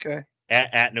 Okay.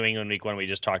 At New England week 1, we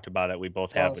just talked about it. We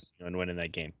both have New England winning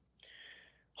that game.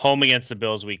 Home against the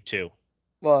Bills week 2.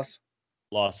 Loss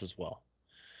as well.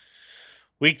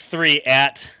 Week 3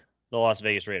 at the Las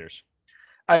Vegas Raiders.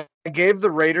 I gave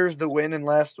the Raiders the win in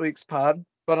last week's pod,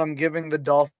 but I'm giving the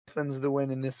Dolphins the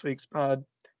win in this week's pod.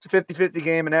 It's a 50-50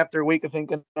 game, and after a week of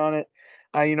thinking on it,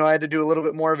 I had to do a little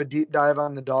bit more of a deep dive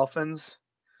on the Dolphins.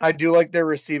 I do like their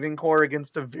receiving core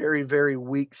against a very, very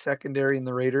weak secondary in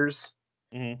the Raiders.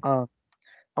 Mm-hmm. I'm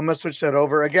gonna switch that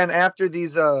over again after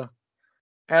these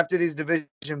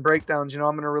division breakdowns. I'm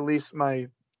gonna release my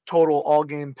total all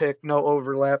game pick, no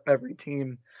overlap every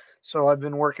team. So I've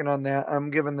been working on that.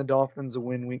 I'm giving the Dolphins a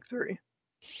win week 3.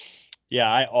 Yeah,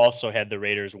 I also had the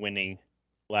Raiders winning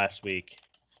last week,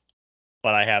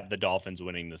 but I have the Dolphins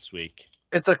winning this week.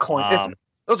 It's a coin.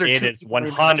 It is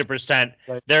 100%.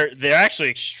 They're actually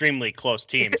extremely close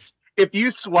teams. If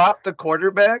you swap the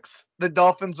quarterbacks, the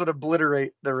Dolphins would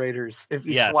obliterate the Raiders. If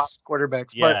you swap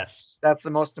quarterbacks, but that's the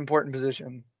most important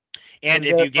position. And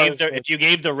if you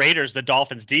gave the Raiders the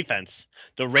Dolphins defense,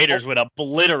 the Raiders would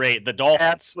obliterate the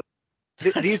Dolphins.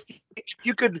 Absolutely.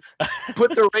 You could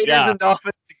put the Raiders and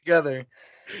Dolphins together.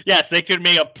 Yes, they could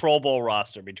make a Pro Bowl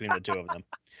roster between the two of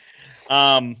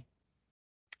them.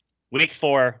 Week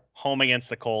 4, home against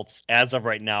the Colts. As of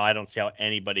right now, I don't see how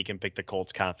anybody can pick the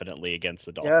Colts confidently against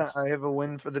the Dolphins. Yeah, I have a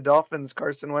win for the Dolphins.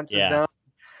 Carson Wentz is down.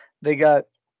 They got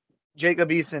Jacob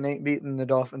Eason ain't beating the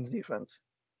Dolphins defense.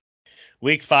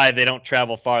 Week 5, they don't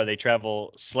travel far. They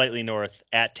travel slightly north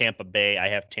at Tampa Bay. I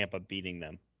have Tampa beating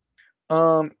them.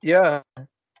 Yeah.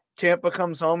 Tampa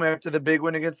comes home after the big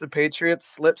win against the Patriots,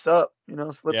 slips up to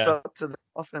the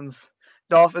Dolphins.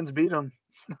 Dolphins beat them.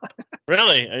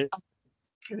 Really?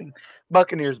 Kidding.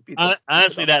 Buccaneers beat them.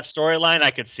 Honestly, that storyline,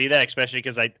 I could see that, especially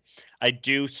because I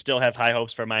do still have high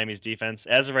hopes for Miami's defense.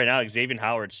 As of right now, Xavier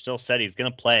Howard still said he's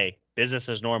going to play business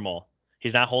as normal.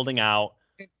 He's not holding out,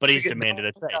 but he's demanded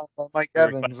a trade. Mike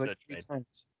Evans, like 3 times.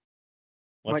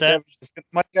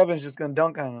 Mike Evans just going to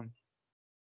dunk on him.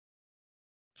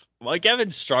 Mike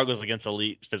Evans struggles against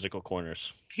elite physical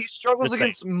corners. He struggles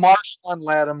against Marshawn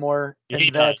Lattimore, and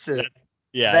that's it.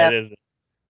 It is.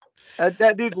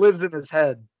 That dude lives in his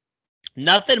head.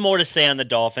 Nothing more to say on the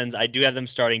Dolphins. I do have them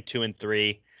starting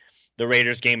 2-3. The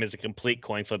Raiders game is a complete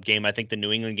coin flip game. I think the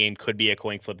New England game could be a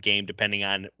coin flip game, depending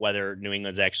on whether New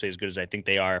England's actually as good as I think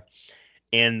they are.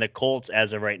 And the Colts,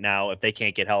 as of right now, if they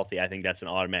can't get healthy, I think that's an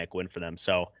automatic win for them.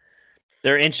 So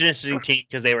they're an interesting team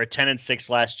because they were 10-6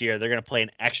 last year. They're going to play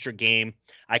an extra game.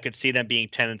 I could see them being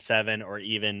 10-7 or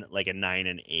even like a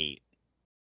 9-8.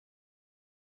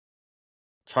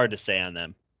 It's hard to say on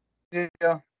them.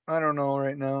 Yeah, I don't know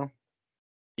right now.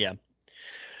 Yeah.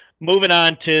 Moving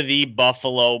on to the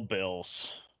Buffalo Bills.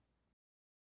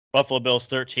 Buffalo Bills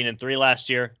 13-3 last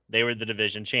year. They were the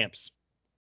division champs.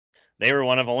 They were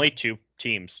one of only 2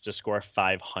 teams to score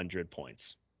 500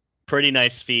 points. Pretty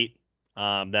nice feat.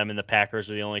 Them and the Packers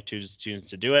were the only 2 teams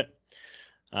to do it.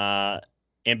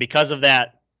 And because of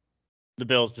that, the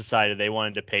Bills decided they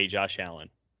wanted to pay Josh Allen.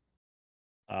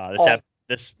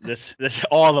 this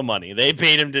all the money. They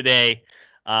paid him today,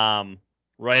 right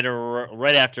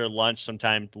after lunch,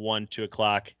 sometime 1-2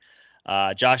 o'clock.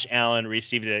 Josh Allen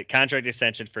received a contract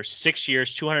extension for 6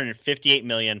 years, $258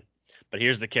 million. But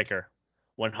here's the kicker: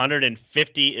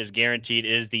 150 is guaranteed.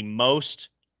 It is the most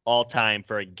all time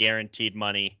for a guaranteed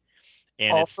money,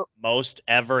 and Also, it's most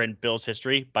ever in Bills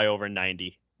history by over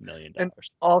 $90 million. and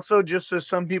also, just so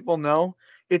some people know,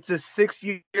 it's a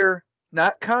 6-year,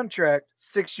 not contract,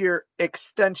 6-year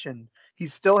extension. He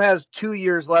still has 2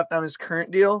 years left on his current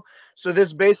deal. So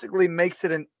this basically makes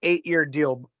it an 8-year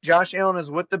deal. Josh Allen is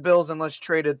with the Bills unless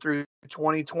traded through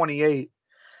 2028.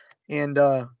 And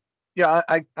yeah,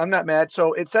 I'm not mad.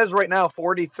 So it says right now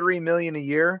 $43 million a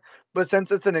year, but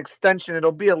since it's an extension,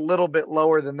 it'll be a little bit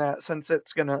lower than that since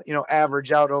it's gonna,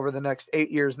 average out over the next 8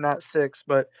 years, not 6.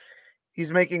 But he's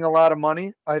making a lot of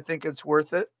money. I think it's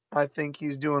worth it. I think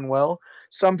he's doing well.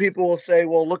 Some people will say,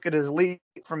 well, look at his leap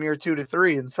from year 2 to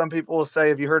 3. And some people will say,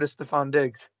 have you heard of Stephon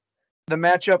Diggs? The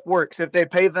matchup works. If they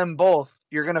pay them both,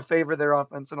 you're going to favor their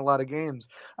offense in a lot of games.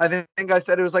 I think I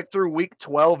said it was like through week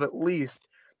 12 at least.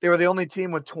 They were the only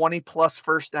team with 20 plus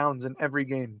first downs in every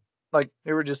game. Like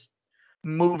they were just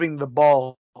moving the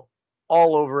ball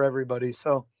all over everybody.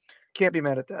 So can't be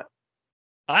mad at that.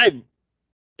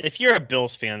 If you're a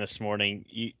Bills fan this morning,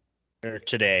 or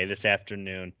today, this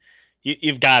afternoon,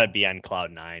 you've got to be on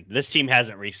cloud nine. This team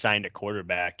hasn't re-signed a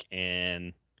quarterback,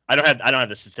 and I don't have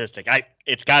the statistic.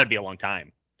 It's got to be a long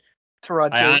time.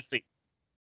 Tyrod Taylor. Honestly,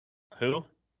 who?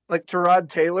 Like Tyrod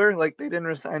Taylor, like they didn't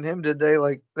resign him, did they?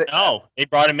 No, they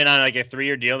brought him in on like a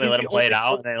 3-year deal. They let him play it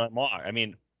out, and they let him walk. I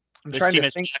mean, I'm this trying team to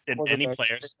has think drafted many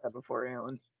players. Before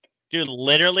Allen. Dude,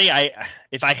 literally,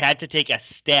 if I had to take a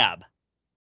stab,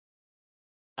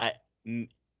 I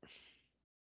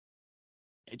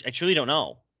truly don't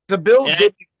know. The Bills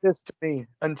didn't exist to me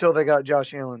until they got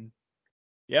Josh Allen.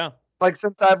 Yeah. Like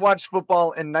since I've watched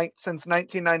football since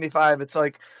 1995, it's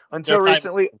like until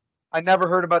recently, I never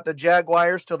heard about the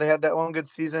Jaguars till they had that one good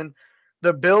season.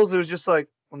 The Bills, it was just like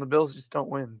when the Bills just don't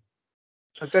win.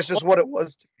 Like that's just what it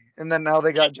was to me. And then now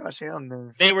they got Josh Allen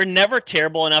there. They were never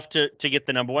terrible enough to get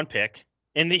the number 1 pick.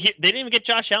 And they didn't even get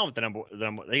Josh Allen with the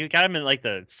number. They got him in like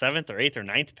the 7th or 8th or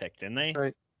 9th pick, didn't they?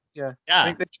 Right. Yeah. Yeah. I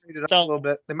think they traded up a little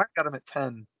bit. They might have got him at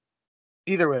 10.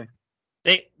 Either way.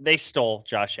 They stole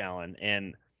Josh Allen,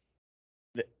 and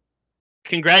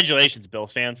congratulations,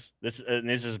 Bills fans. This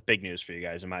is big news for you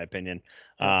guys, in my opinion.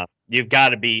 You've got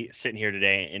to be sitting here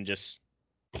today and just,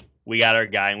 we got our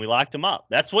guy and we locked him up.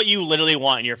 That's what you literally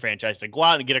want in your franchise, to go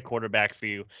out and get a quarterback for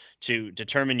you to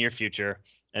determine your future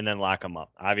and then lock them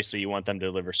up. Obviously, you want them to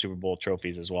deliver Super Bowl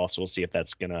trophies as well, so we'll see if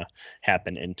that's going to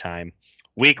happen in time.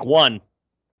 Week 1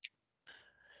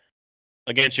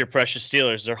 against your precious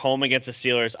Steelers. They're home against the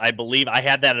Steelers. I believe I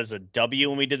had that as a W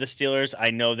when we did the Steelers. I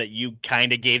know that you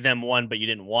kind of gave them one, but you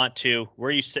didn't want to. Where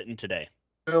are you sitting today?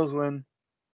 Bills win.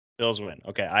 Bills win.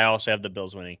 Okay, I also have the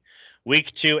Bills winning.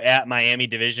 Week 2 at Miami,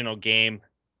 divisional game.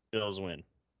 Bills win.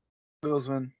 Bills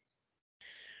win.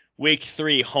 Week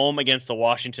 3, home against the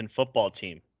Washington football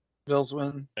team. Bills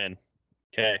win. Win.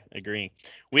 Okay, agreeing.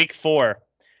 Week 4,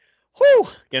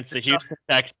 against the Houston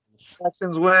Texans.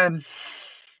 Texans win.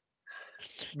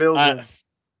 Bills win.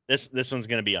 This one's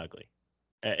going to be ugly.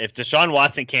 If Deshaun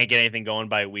Watson can't get anything going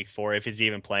by week 4, if he's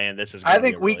even playing, this is. I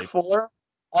think week 4.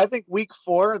 I think week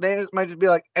 4, they might just be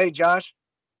like, "Hey, Josh,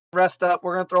 rest up.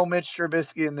 We're gonna throw Mitch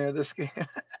Trubisky in there this game."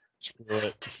 Screw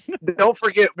it. Don't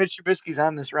forget, Mitch Trubisky's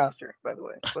on this roster, by the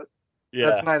way. But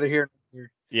that's neither here nor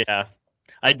there. Yeah.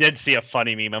 I did see a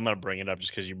funny meme. I'm going to bring it up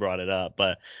just because you brought it up.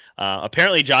 But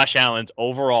apparently Josh Allen's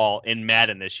overall in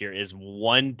Madden this year is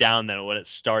 1 down than what it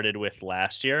started with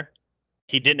last year.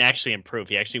 He didn't actually improve.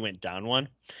 He actually went down 1.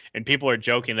 And people are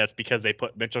joking that's because they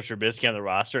put Mitchell Trubisky on the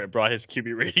roster. It brought his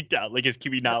QB rating down, like his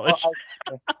QB knowledge.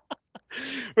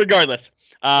 Regardless,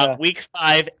 week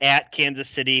 5 at Kansas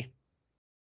City.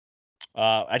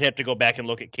 I'd have to go back and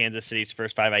look at Kansas City's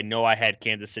first 5. I know I had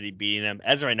Kansas City beating them.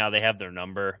 As of right now, they have their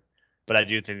number, but I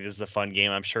do think this is a fun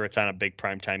game. I'm sure it's on a big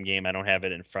primetime game. I don't have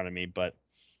it in front of me, but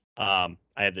I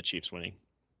have the Chiefs winning.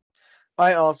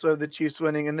 I also have the Chiefs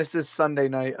winning, and this is Sunday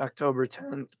night, October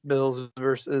 10th, Bills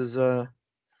versus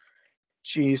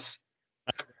Chiefs.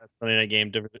 Sunday night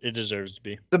game, it deserves to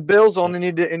be. The Bills only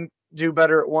need to do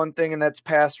better at one thing, and that's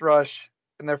pass rush.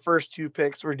 And their first 2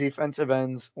 picks were defensive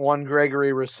ends. One,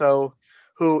 Gregory Rousseau,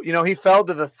 who, he fell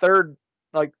to the 3rd,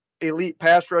 elite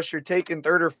pass rusher taken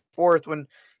 3rd or 4th when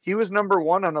he was number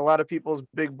 1 on a lot of people's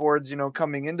big boards,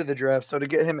 coming into the draft. So to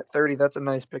get him at 30, that's a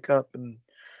nice pickup. And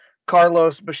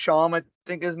Carlos Basham, I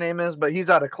think his name is, but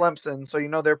he's out of Clemson. So,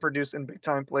 they're producing big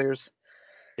time players.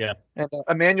 Yeah. And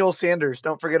Emmanuel Sanders.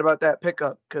 Don't forget about that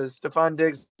pickup because Stephon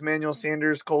Diggs, Emmanuel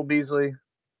Sanders, Cole Beasley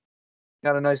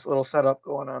got a nice little setup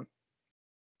going on.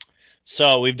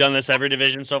 So we've done this every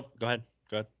division. So go ahead.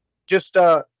 Just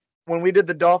when we did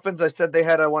the Dolphins, I said they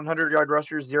had a 100-yard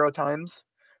rusher 0 times.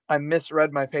 I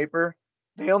misread my paper.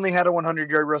 They only had a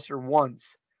 100-yard rusher once.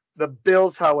 The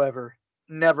Bills, however,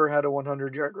 never had a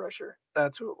 100-yard rusher.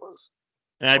 That's who it was.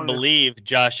 And I believe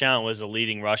Josh Allen was the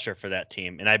leading rusher for that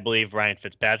team, and I believe Ryan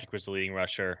Fitzpatrick was the leading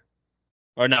rusher.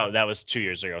 Or no, that was 2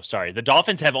 years ago. Sorry, the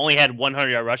Dolphins have only had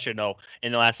 100-yard rusher in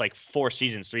the last like 4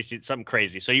 seasons, 3 seasons, something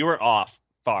crazy. So you were off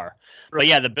far. But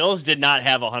yeah, the Bills did not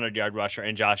have a 100-yard rusher,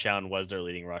 and Josh Allen was their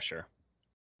leading rusher.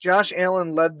 Josh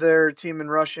Allen led their team in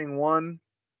rushing 1,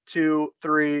 2,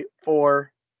 3,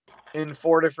 4 in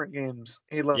 4 different games.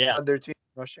 He led their team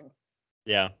in rushing.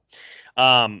 Yeah.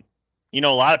 A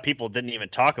lot of people didn't even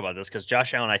talk about this because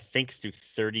Josh Allen, I think, threw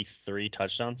 33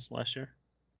 touchdowns last year.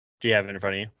 Do you have it in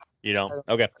front of you? You don't?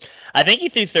 Okay. I think he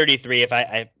threw 33 if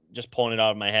I just pulling it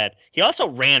out of my head. He also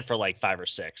ran for like 5 or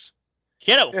 6.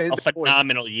 He had a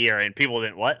phenomenal year, and people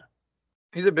didn't what?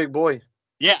 He's a big boy.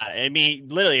 Yeah, I mean,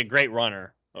 literally a great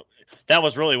runner. That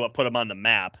was really what put him on the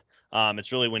map.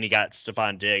 It's really when he got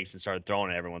Stephon Diggs and started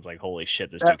throwing it, everyone's like, holy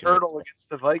shit, this dude can hurdle against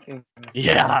the Vikings.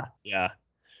 Yeah.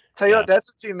 Tell you what, that's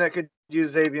a team that could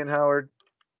use Xavier Howard.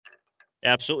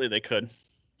 Absolutely, they could.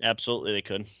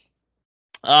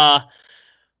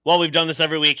 Well, we've done this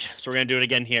every week, so we're going to do it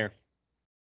again here.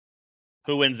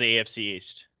 Who wins the AFC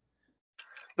East?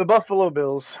 The Buffalo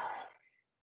Bills.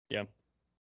 Yeah.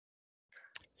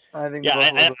 I think.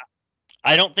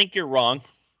 I don't think you're wrong.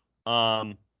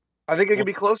 I think it could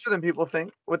be closer than people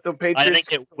think with the Patriots. I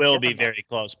think it will be very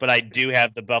close, but I do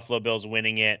have the Buffalo Bills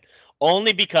winning it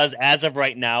only because as of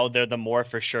right now, they're the more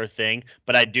for sure thing.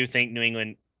 But I do think New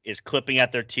England is clipping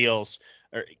at their heels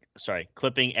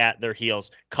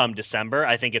come December.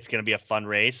 I think it's going to be a fun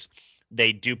race.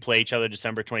 They do play each other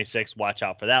December 26th. Watch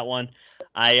out for that one.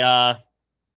 I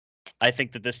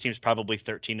think that this team's probably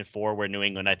 13-4, where New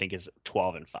England I think is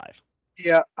 12-5.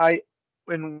 Yeah,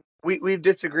 we've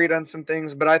disagreed on some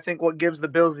things, but I think what gives the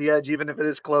Bills the edge, even if it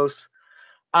is close,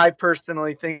 I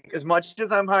personally think, as much as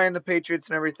I'm high on the Patriots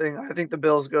and everything, I think the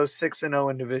Bills go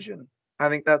 6-0 in division. I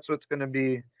think that's what's going to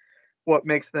be what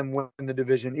makes them win the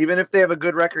division, even if they have a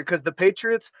good record. Because the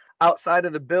Patriots, outside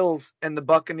of the Bills and the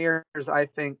Buccaneers, I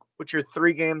think, which are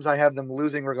 3 games I have them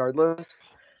losing regardless,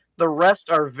 the rest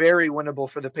are very winnable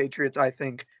for the Patriots, I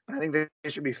think. I think they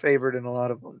should be favored in a lot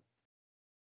of them.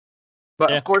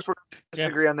 But of course, we're going to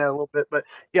disagree on that a little bit. But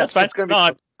yeah, it's going to be. I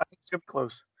think it's going to be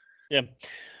close. Yeah.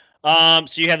 So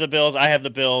you have the Bills. I have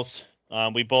the Bills.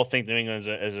 We both think New England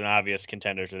is an obvious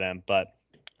contender to them. But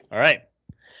all right,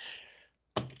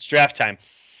 it's draft time.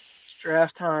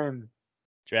 Draft time.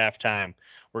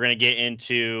 We're gonna get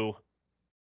into.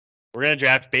 We're gonna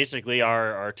draft basically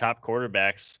our top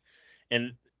quarterbacks,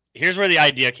 and here's where the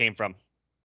idea came from.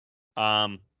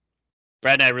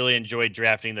 Brad and I really enjoyed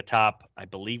drafting the top. I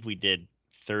believe we did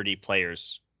 30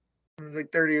 players. It was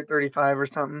like 30 or 35 or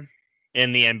something.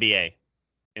 In the NBA.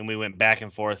 And we went back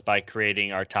and forth by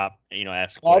creating our top,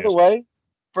 ask players. By the way,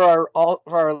 for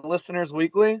our listeners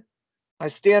weekly, I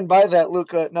stand by that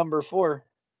Luka at number 4.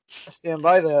 I stand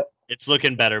by that. It's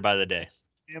looking better by the day.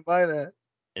 Stand by that.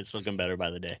 It's looking better by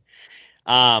the day.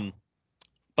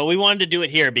 But we wanted to do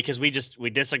it here because we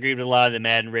disagreed with a lot of the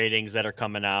Madden ratings that are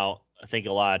coming out. I think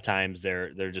a lot of times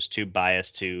they're just too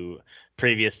biased to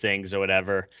previous things or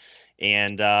whatever.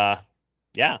 And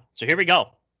yeah, so here we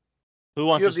go. Who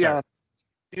wants to start?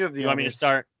 You want me to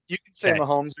start? You can say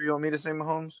Mahomes, or you want me to say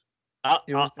Mahomes?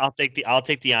 I'll take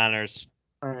the honors.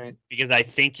 All right. Because I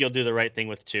think you'll do the right thing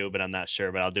with 2, but I'm not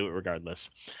sure. But I'll do it regardless.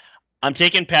 I'm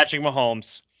taking Patrick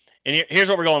Mahomes, and here's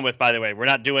what we're going with. By the way, we're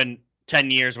not doing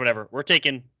 10 years, whatever. We're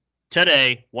taking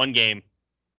today, 1 game.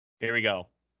 Here we go.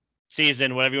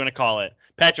 Season, whatever you want to call it.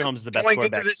 Patrick Mahomes is the best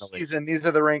quarterback in the league. Season. These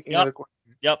are the rankings of the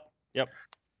quarterbacks. Yep.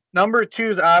 Number 2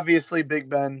 is obviously Big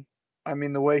Ben. I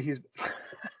mean, the way he's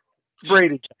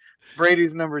Brady.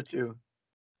 Brady's number 2.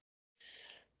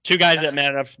 2 guys that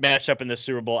match up in the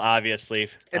Super Bowl, obviously.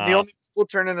 And the only people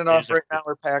turning it off right now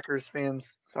are Packers fans.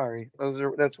 Sorry,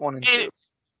 that's 1 and 2.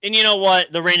 And you know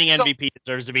what? The reigning MVP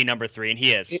deserves to be number 3, and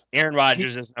he is. Aaron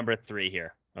Rodgers is number 3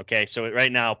 here. Okay, so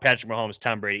right now, Patrick Mahomes,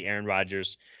 Tom Brady, Aaron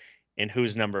Rodgers, and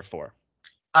who's number 4?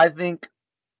 I think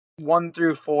 1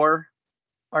 through 4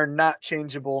 are not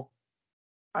changeable.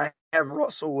 I have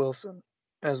Russell Wilson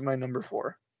as my number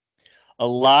 4. A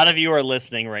lot of you are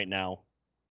listening right now,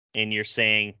 and you're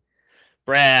saying,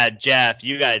 Brad, Jeff,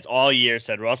 you guys all year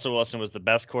said Russell Wilson was the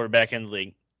best quarterback in the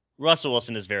league. Russell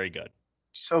Wilson is very good.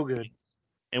 So good.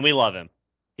 And we love him.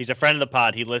 He's a friend of the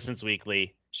pod. He listens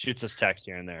weekly, shoots us text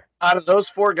here and there. Out of those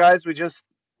 4 guys we just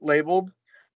labeled,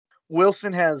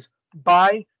 Wilson has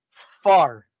by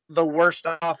far the worst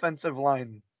offensive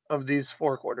line of these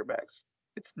 4 quarterbacks.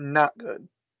 It's not good.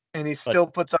 And he still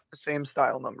puts up the same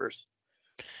style numbers.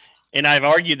 And I've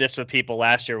argued this with people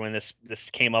last year when this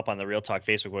came up on the Real Talk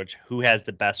Facebook, which who has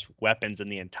the best weapons in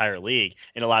the entire league?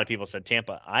 And a lot of people said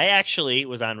Tampa. I actually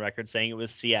was on record saying it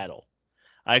was Seattle.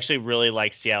 I actually really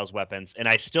like Seattle's weapons, and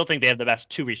I still think they have the best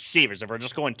 2 receivers. If we're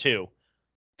just going 2,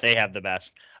 they have the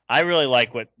best. I really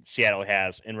like what Seattle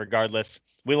has, and regardless,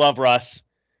 we love Russ.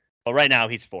 But right now,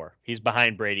 he's 4. He's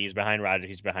behind Brady. He's behind Rodgers.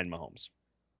 He's behind Mahomes.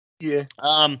 Yeah.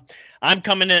 I'm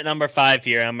coming in at number 5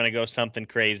 here. I'm going to go something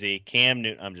crazy. Cam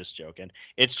Newton. I'm just joking.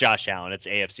 It's Josh Allen. It's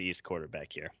AFC East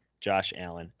quarterback here. Josh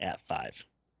Allen at 5.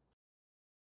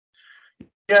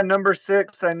 Yeah, number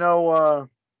 6. I know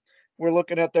we're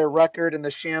looking at their record and the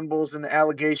shambles and the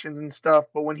allegations and stuff,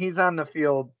 but when he's on the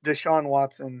field, Deshaun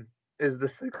Watson is the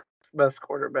 6th best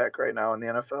quarterback right now in the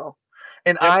NFL.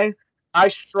 And yep. I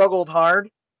struggled hard.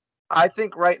 I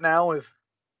think right now, if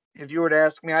you were to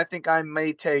ask me, I think I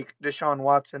may take Deshaun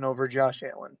Watson over Josh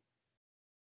Allen.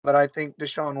 But I think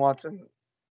Deshaun Watson,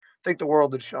 think the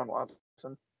world of Deshaun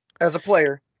Watson as a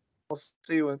player. We'll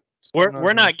see what.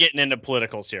 We're not getting into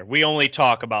politicals here. We only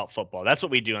talk about football. That's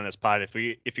what we do on this pod. If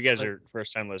you guys are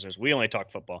first time listeners, we only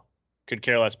talk football. Could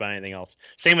care less about anything else.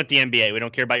 Same with the NBA. We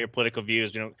don't care about your political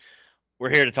views.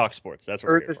 We're here to talk sports. That's what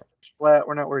Earth is flat.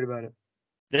 We're not worried about it.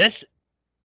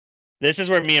 This is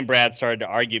where me and Brad started to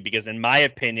argue because, in my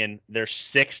opinion, there's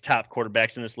 6 top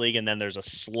quarterbacks in this league, and then there's a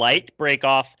slight break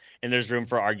off, and there's room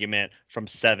for argument from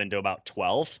 7 to about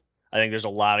 12. I think there's a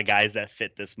lot of guys that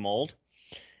fit this mold.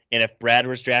 And if Brad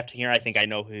was drafting here, I think I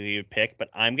know who he would pick, but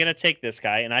I'm going to take this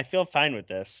guy, and I feel fine with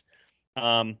this.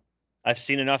 I've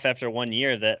seen enough after 1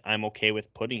 year that I'm okay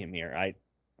with putting him here. I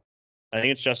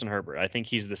think it's Justin Herbert. I think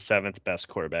he's the 7th best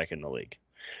quarterback in the league.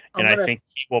 And I think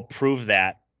he will prove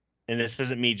that. And this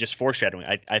isn't me just foreshadowing.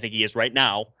 I think he is right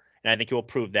now, and I think he will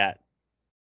prove that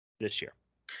this year.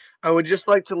 I would just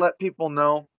like to let people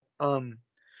know,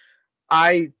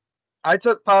 I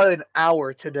took probably an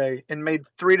hour today and made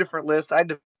 3 different lists. I had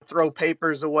to throw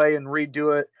papers away and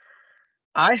redo it.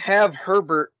 I have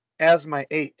Herbert as my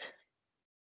 8.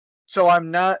 So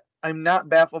I'm not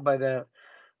baffled by that.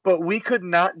 But we could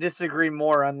not disagree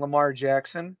more on Lamar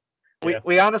Jackson.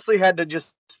 We honestly had to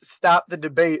just stop the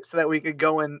debate so that we could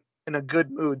go in a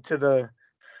good mood to the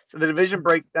division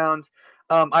breakdowns.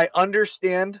 I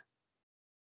understand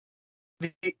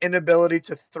the inability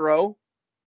to throw,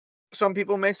 some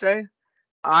people may say.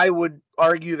 I would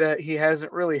argue that he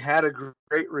hasn't really had a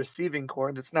great receiving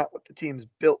core. That's not what the team's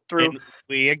built through. And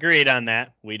we agreed on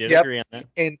that. We did agree on that.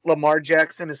 And Lamar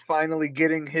Jackson is finally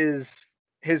getting his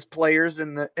players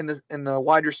in the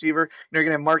wide receiver. You're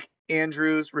going to have Mark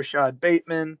Andrews, Rashad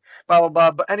Bateman, blah, blah,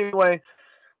 blah. But anyway,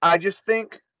 I just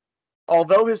think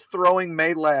although his throwing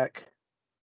may lack,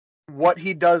 what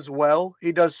he does well,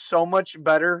 he does so much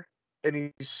better,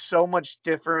 and he's so much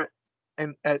different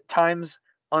and at times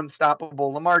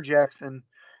unstoppable. Lamar Jackson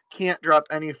can't drop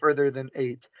any further than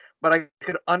 8. But I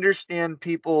could understand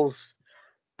people's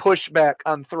pushback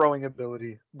on throwing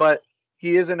ability. But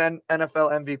he is an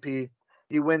NFL MVP.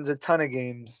 He wins a ton of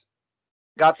games.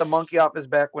 Got the monkey off his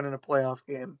back winning a playoff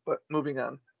game. But moving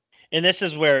on. And this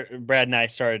is where Brad and I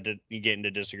started to get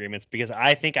into disagreements because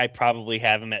I think I probably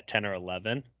have him at 10 or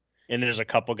 11. And there's a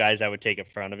couple guys I would take in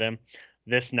front of him.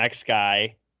 This next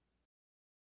guy,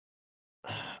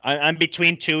 I'm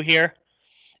between 2 here,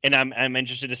 and I'm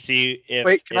interested to see if.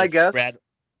 Wait, can I guess? Brad,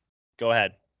 go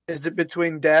ahead. Is it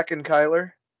between Dak and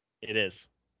Kyler? It is.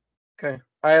 Okay,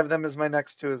 I have them as my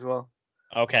next 2 as well.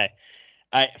 Okay,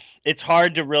 it's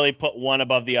hard to really put one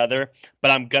above the other, but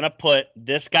I'm gonna put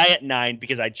this guy at 9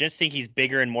 because I just think he's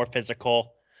bigger and more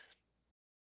physical.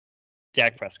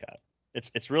 Dak Prescott.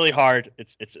 It's really hard.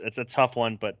 It's a tough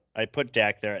one, but I put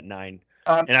Dak there at 9.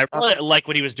 And I really like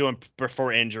what he was doing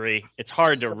before injury. It's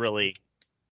hard to really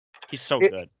 – he's so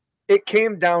good. It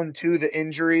came down to the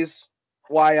injuries,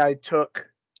 why I took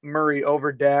Murray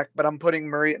over Dak, but I'm putting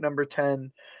Murray at number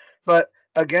 10. But,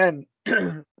 again,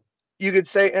 you could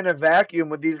say in a vacuum,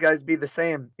 would these guys be the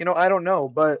same? I don't know.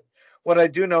 But what I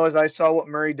do know is I saw what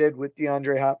Murray did with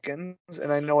DeAndre Hopkins,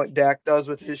 and I know what Dak does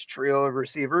with his trio of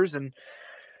receivers, and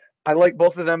I like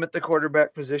both of them at the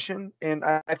quarterback position, and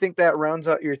I think that rounds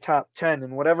out your top 10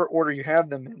 in whatever order you have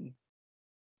them in.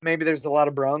 Maybe there's a lot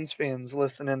of Browns fans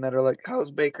listening that are like,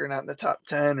 how's Baker not in the top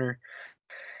 10 or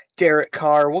Derek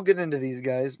Carr? We'll get into these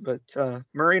guys, but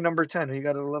Murray, number 10, who you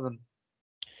got at 11?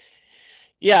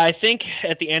 Yeah, I think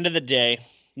at the end of the day,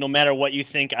 no matter what you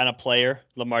think on a player,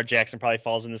 Lamar Jackson probably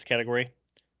falls in this category.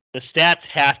 The stats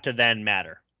have to then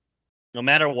matter, no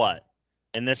matter what.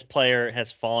 And this player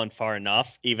has fallen far enough,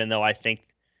 even though I think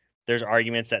there's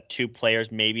arguments that 2 players,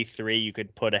 maybe 3, you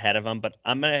could put ahead of him. But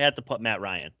I'm going to have to put Matt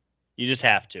Ryan. You just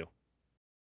have to.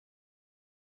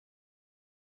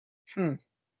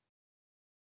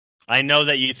 I know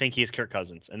that you think he's Kirk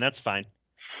Cousins, and that's fine.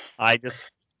 It's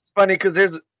funny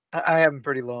because I have him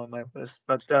pretty low on my list,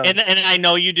 but and I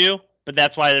know you do, but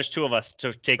that's why there's 2 of us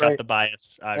to take out the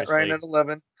bias. Obviously, Ryan at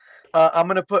 11. I'm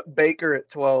gonna put Baker at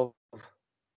 12.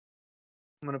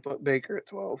 Are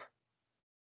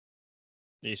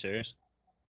you serious?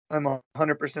 I'm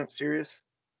 100% serious.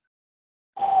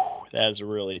 That is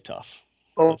really tough.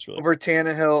 Over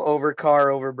Tannehill, over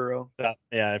Carr, over Burrow.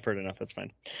 Yeah, I've heard enough. That's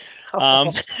fine.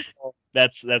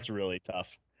 That's really tough.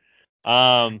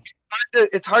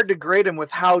 It's hard to grade him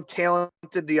with how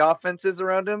talented the offense is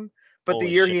around him. But the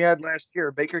year he had last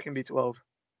year, Baker can be 12.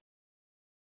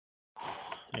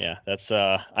 Yeah, that's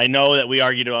I know that we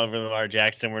argued over Lamar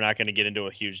Jackson. We're not going to get into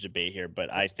a huge debate here,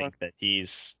 but I think that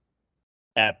he's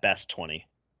at best 20.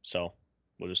 So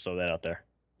we'll just throw that out there.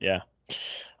 Yeah.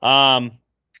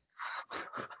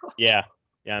 Yeah,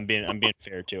 I'm being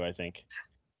fair too, I think.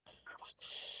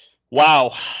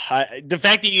 Wow. The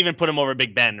fact that you even put him over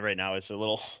Big Ben right now is a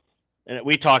little, and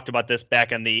we talked about this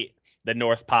back on the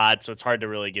North Pod, so it's hard to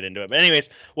really get into it. But anyways,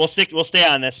 we'll stay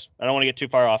on this. I don't want to get too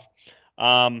far off.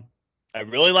 I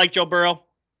really like Joe Burrow.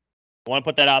 I want to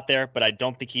put that out there, but I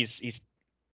don't think he's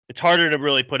it's harder to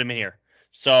really put him in here.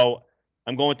 So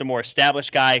I'm going with the more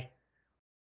established guy.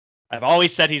 I've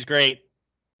always said he's great.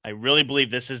 I really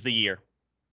believe this is the year.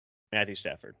 Matthew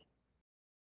Stafford.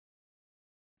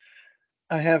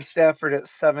 I have Stafford at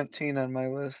 17 on my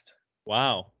list.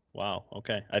 Wow.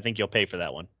 Okay. I think you'll pay for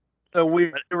that one. So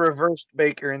we reversed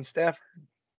Baker and Stafford.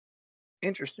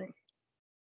 Interesting.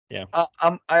 Yeah.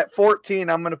 I'm at 14.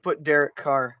 I'm going to put Derek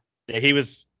Carr. Yeah, he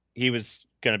was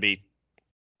going to be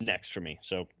next for me.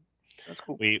 So that's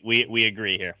cool. We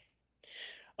agree here.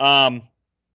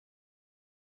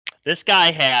 This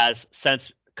guy has,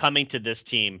 since coming to this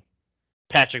team,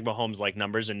 Patrick Mahomes like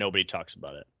numbers, and nobody talks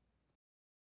about it.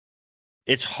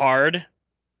 It's hard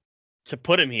to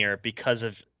put him here because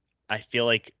of, I feel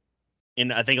like,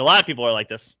 and I think a lot of people are like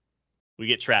this. We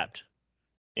get trapped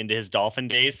into his Dolphin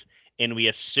days, and we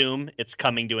assume it's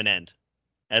coming to an end.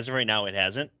 As of right now, it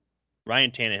hasn't.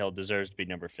 Ryan Tannehill deserves to be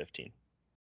number 15.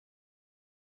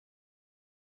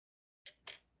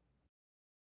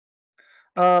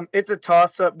 It's a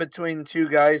toss-up between 2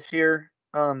 guys here.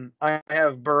 I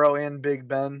have Burrow and Big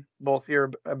Ben both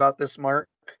here about this mark.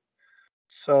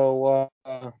 So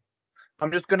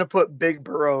I'm just going to put Big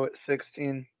Burrow at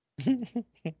 16.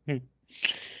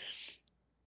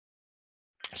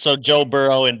 So Joe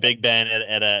Burrow and Big Ben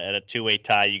at a 2-way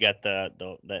tie. You got the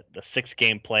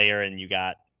 6-game player, and you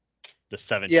got the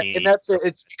 17. Yeah, and that's it.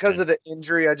 It's because of the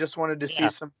injury. I just wanted to see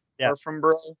some more from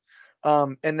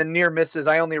Burrow. And the near misses,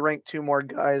 I only ranked 2 more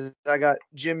guys. I got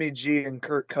Jimmy G and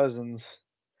Kirk Cousins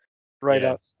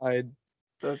outside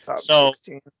the top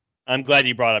 16. I'm glad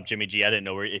you brought up Jimmy G. I didn't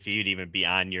know if he'd even be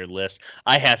on your list.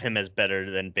 I have him as better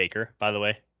than Baker, by the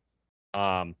way.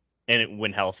 And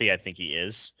when healthy, I think he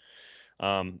is.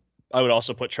 I would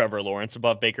also put Trevor Lawrence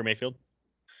above Baker Mayfield.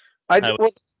 I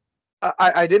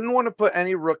didn't want to put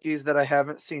any rookies that I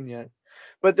haven't seen yet.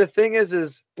 But the thing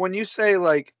is when you say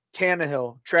like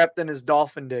Tannehill trapped in his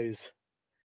Dolphin days,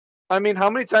 I mean,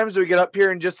 how many times do we get up here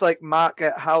and just like mock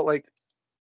at how like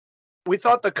we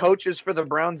thought the coaches for the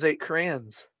Browns ate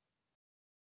crayons?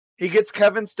 He gets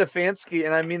Kevin Stefanski,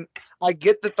 and I mean, I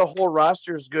get that the whole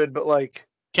roster is good, but like,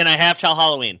 can I have till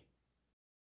Halloween?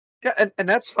 Yeah, and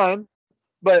that's fine.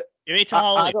 But give me till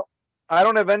Halloween. I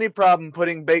don't have any problem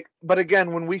putting Baker. But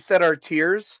again, when we set our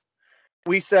tiers,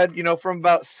 we said, from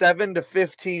about 7 to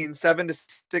 15, 7 to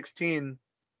 16,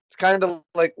 it's kind of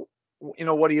like,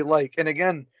 what do you like? And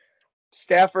again,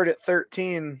 Stafford at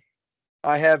 13,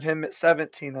 I have him at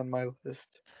 17 on my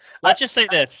list. Let's just say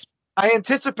this. I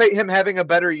anticipate him having a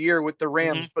better year with the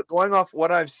Rams, but going off what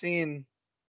I've seen,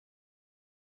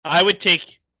 I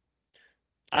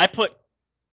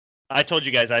told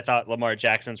you guys I thought Lamar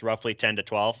Jackson's roughly 10 to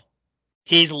 12.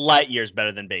 He's light years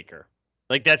better than Baker.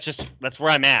 Like that's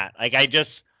where I'm at. Like I agree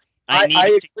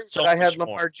that I had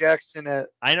Lamar Jackson at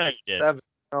I know you did. 7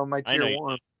 on my tier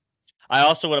 1. I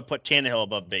also would have put Tannehill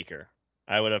above Baker.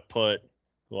 I would have put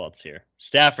who else here?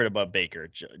 Stafford above Baker.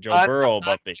 Joe Burrow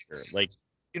above Baker. Like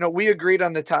we agreed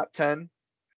on the top 10.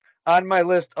 On my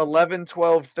list, 11,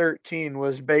 12, 13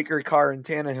 was Baker, Carr, and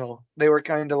Tannehill. They were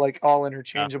kind of like all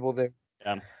interchangeable there.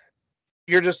 Yeah.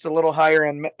 you're just a little higher.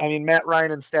 And I mean, Matt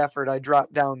Ryan and Stafford, I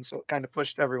dropped down, so it kind of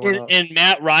pushed everyone up. And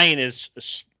Matt Ryan is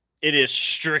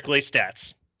strictly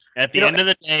stats. At the You know, end of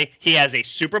the day, he has a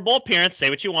Super Bowl appearance. Say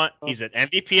what you want. He's an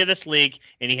MVP of this league,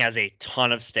 and he has a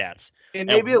ton of stats. and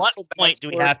At maybe what point do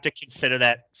we have to consider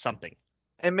that something?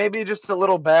 And maybe just a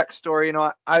little backstory. You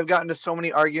know, I've gotten to so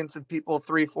many arguments with people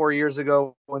 3-4 years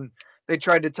ago when they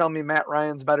tried to tell me Matt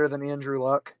Ryan's better than Andrew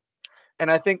Luck. And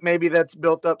I think maybe that's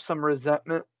built up some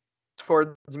resentment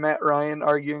towards Matt Ryan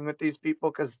arguing with these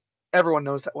people because everyone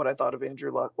knows what I thought of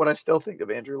Andrew Luck, what I still think of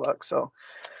Andrew Luck. So,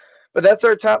 but that's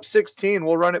our top 16.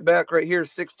 We'll run it back right here,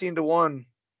 16-1.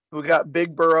 We got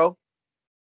Big Burrow,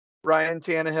 Ryan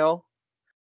Tannehill,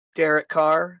 Derek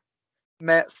Carr,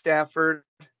 Matt Stafford,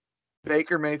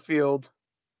 Baker Mayfield,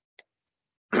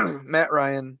 Matt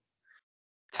Ryan.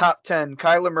 Top 10,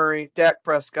 Kyler Murray, Dak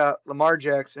Prescott, Lamar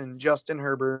Jackson, Justin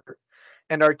Herbert.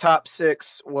 And our top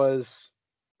 6 was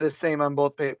the same on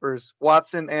both papers.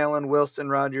 Watson, Allen, Wilson,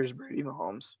 Rodgers, Brady,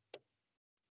 Mahomes.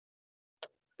 I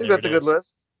think that's a good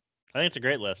list. I think it's a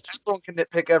great list. Everyone can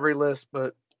nitpick every list,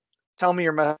 but tell me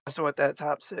you're messing with that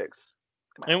top 6.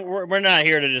 And we're not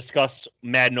here to discuss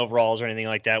Madden overalls or anything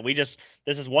like that.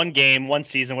 This is one game, one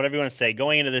season, whatever you want to say.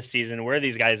 Going into this season, where are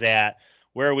these guys at?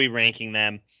 Where are we ranking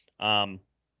them?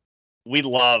 We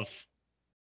love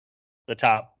the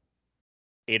top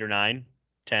 8 or 9,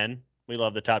 10. We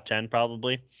love the top 10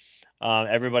 probably.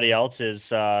 Everybody else is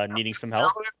needing some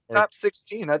help. Top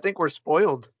 16. I think we're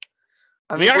spoiled.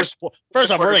 First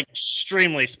off, we're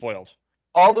extremely spoiled.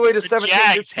 All the way to 17.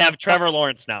 Jags have Trevor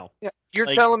Lawrence now. Yeah,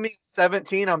 you're telling me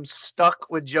 17 I'm stuck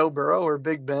with Joe Burrow or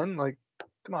Big Ben? Like,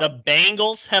 come on. The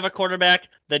Bengals have a quarterback.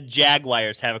 The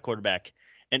Jaguars have a quarterback.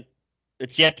 And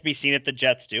it's yet to be seen if the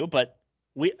Jets do, but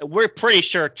we're pretty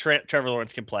sure Trevor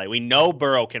Lawrence can play. We know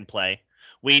Burrow can play.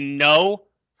 We know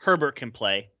Herbert can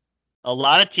play. A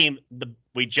lot of teams,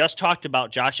 we just talked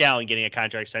about Josh Allen getting a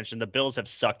contract extension. The Bills have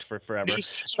sucked for forever.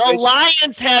 The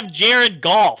Lions have Jared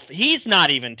Goff. He's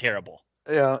not even terrible.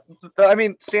 Yeah. I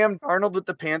mean, Sam Darnold with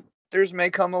the Panthers may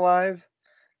come alive.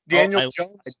 Daniel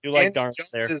Jones. I do like Darnold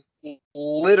there. Is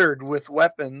littered with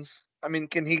weapons. I mean,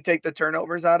 can he take the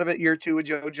turnovers out of it year 2 with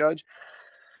Joe Judge?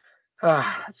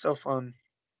 It's so fun.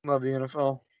 Love the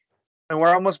NFL. And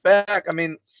we're almost back. I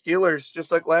mean, Steelers,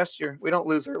 just like last year. We don't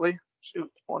lose early.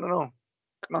 Shoot, 1-0.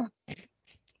 Come on.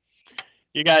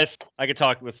 You guys, I could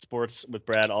talk with sports with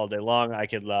Brad all day long. I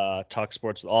could talk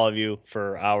sports with all of you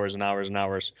for hours and hours and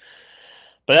hours.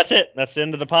 But that's it. That's the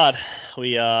end of the pod.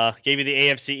 We gave you the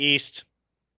AFC East.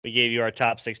 We gave you our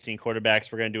top 16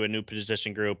 quarterbacks. We're going to do a new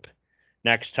position group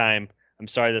next time. I'm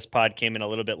sorry this pod came in a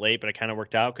little bit late, but it kind of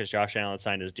worked out because Josh Allen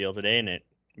signed his deal today, and it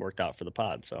worked out for the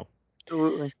pod. So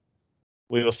absolutely.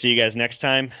 We will see you guys next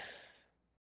time.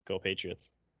 Go Patriots.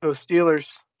 Go Steelers.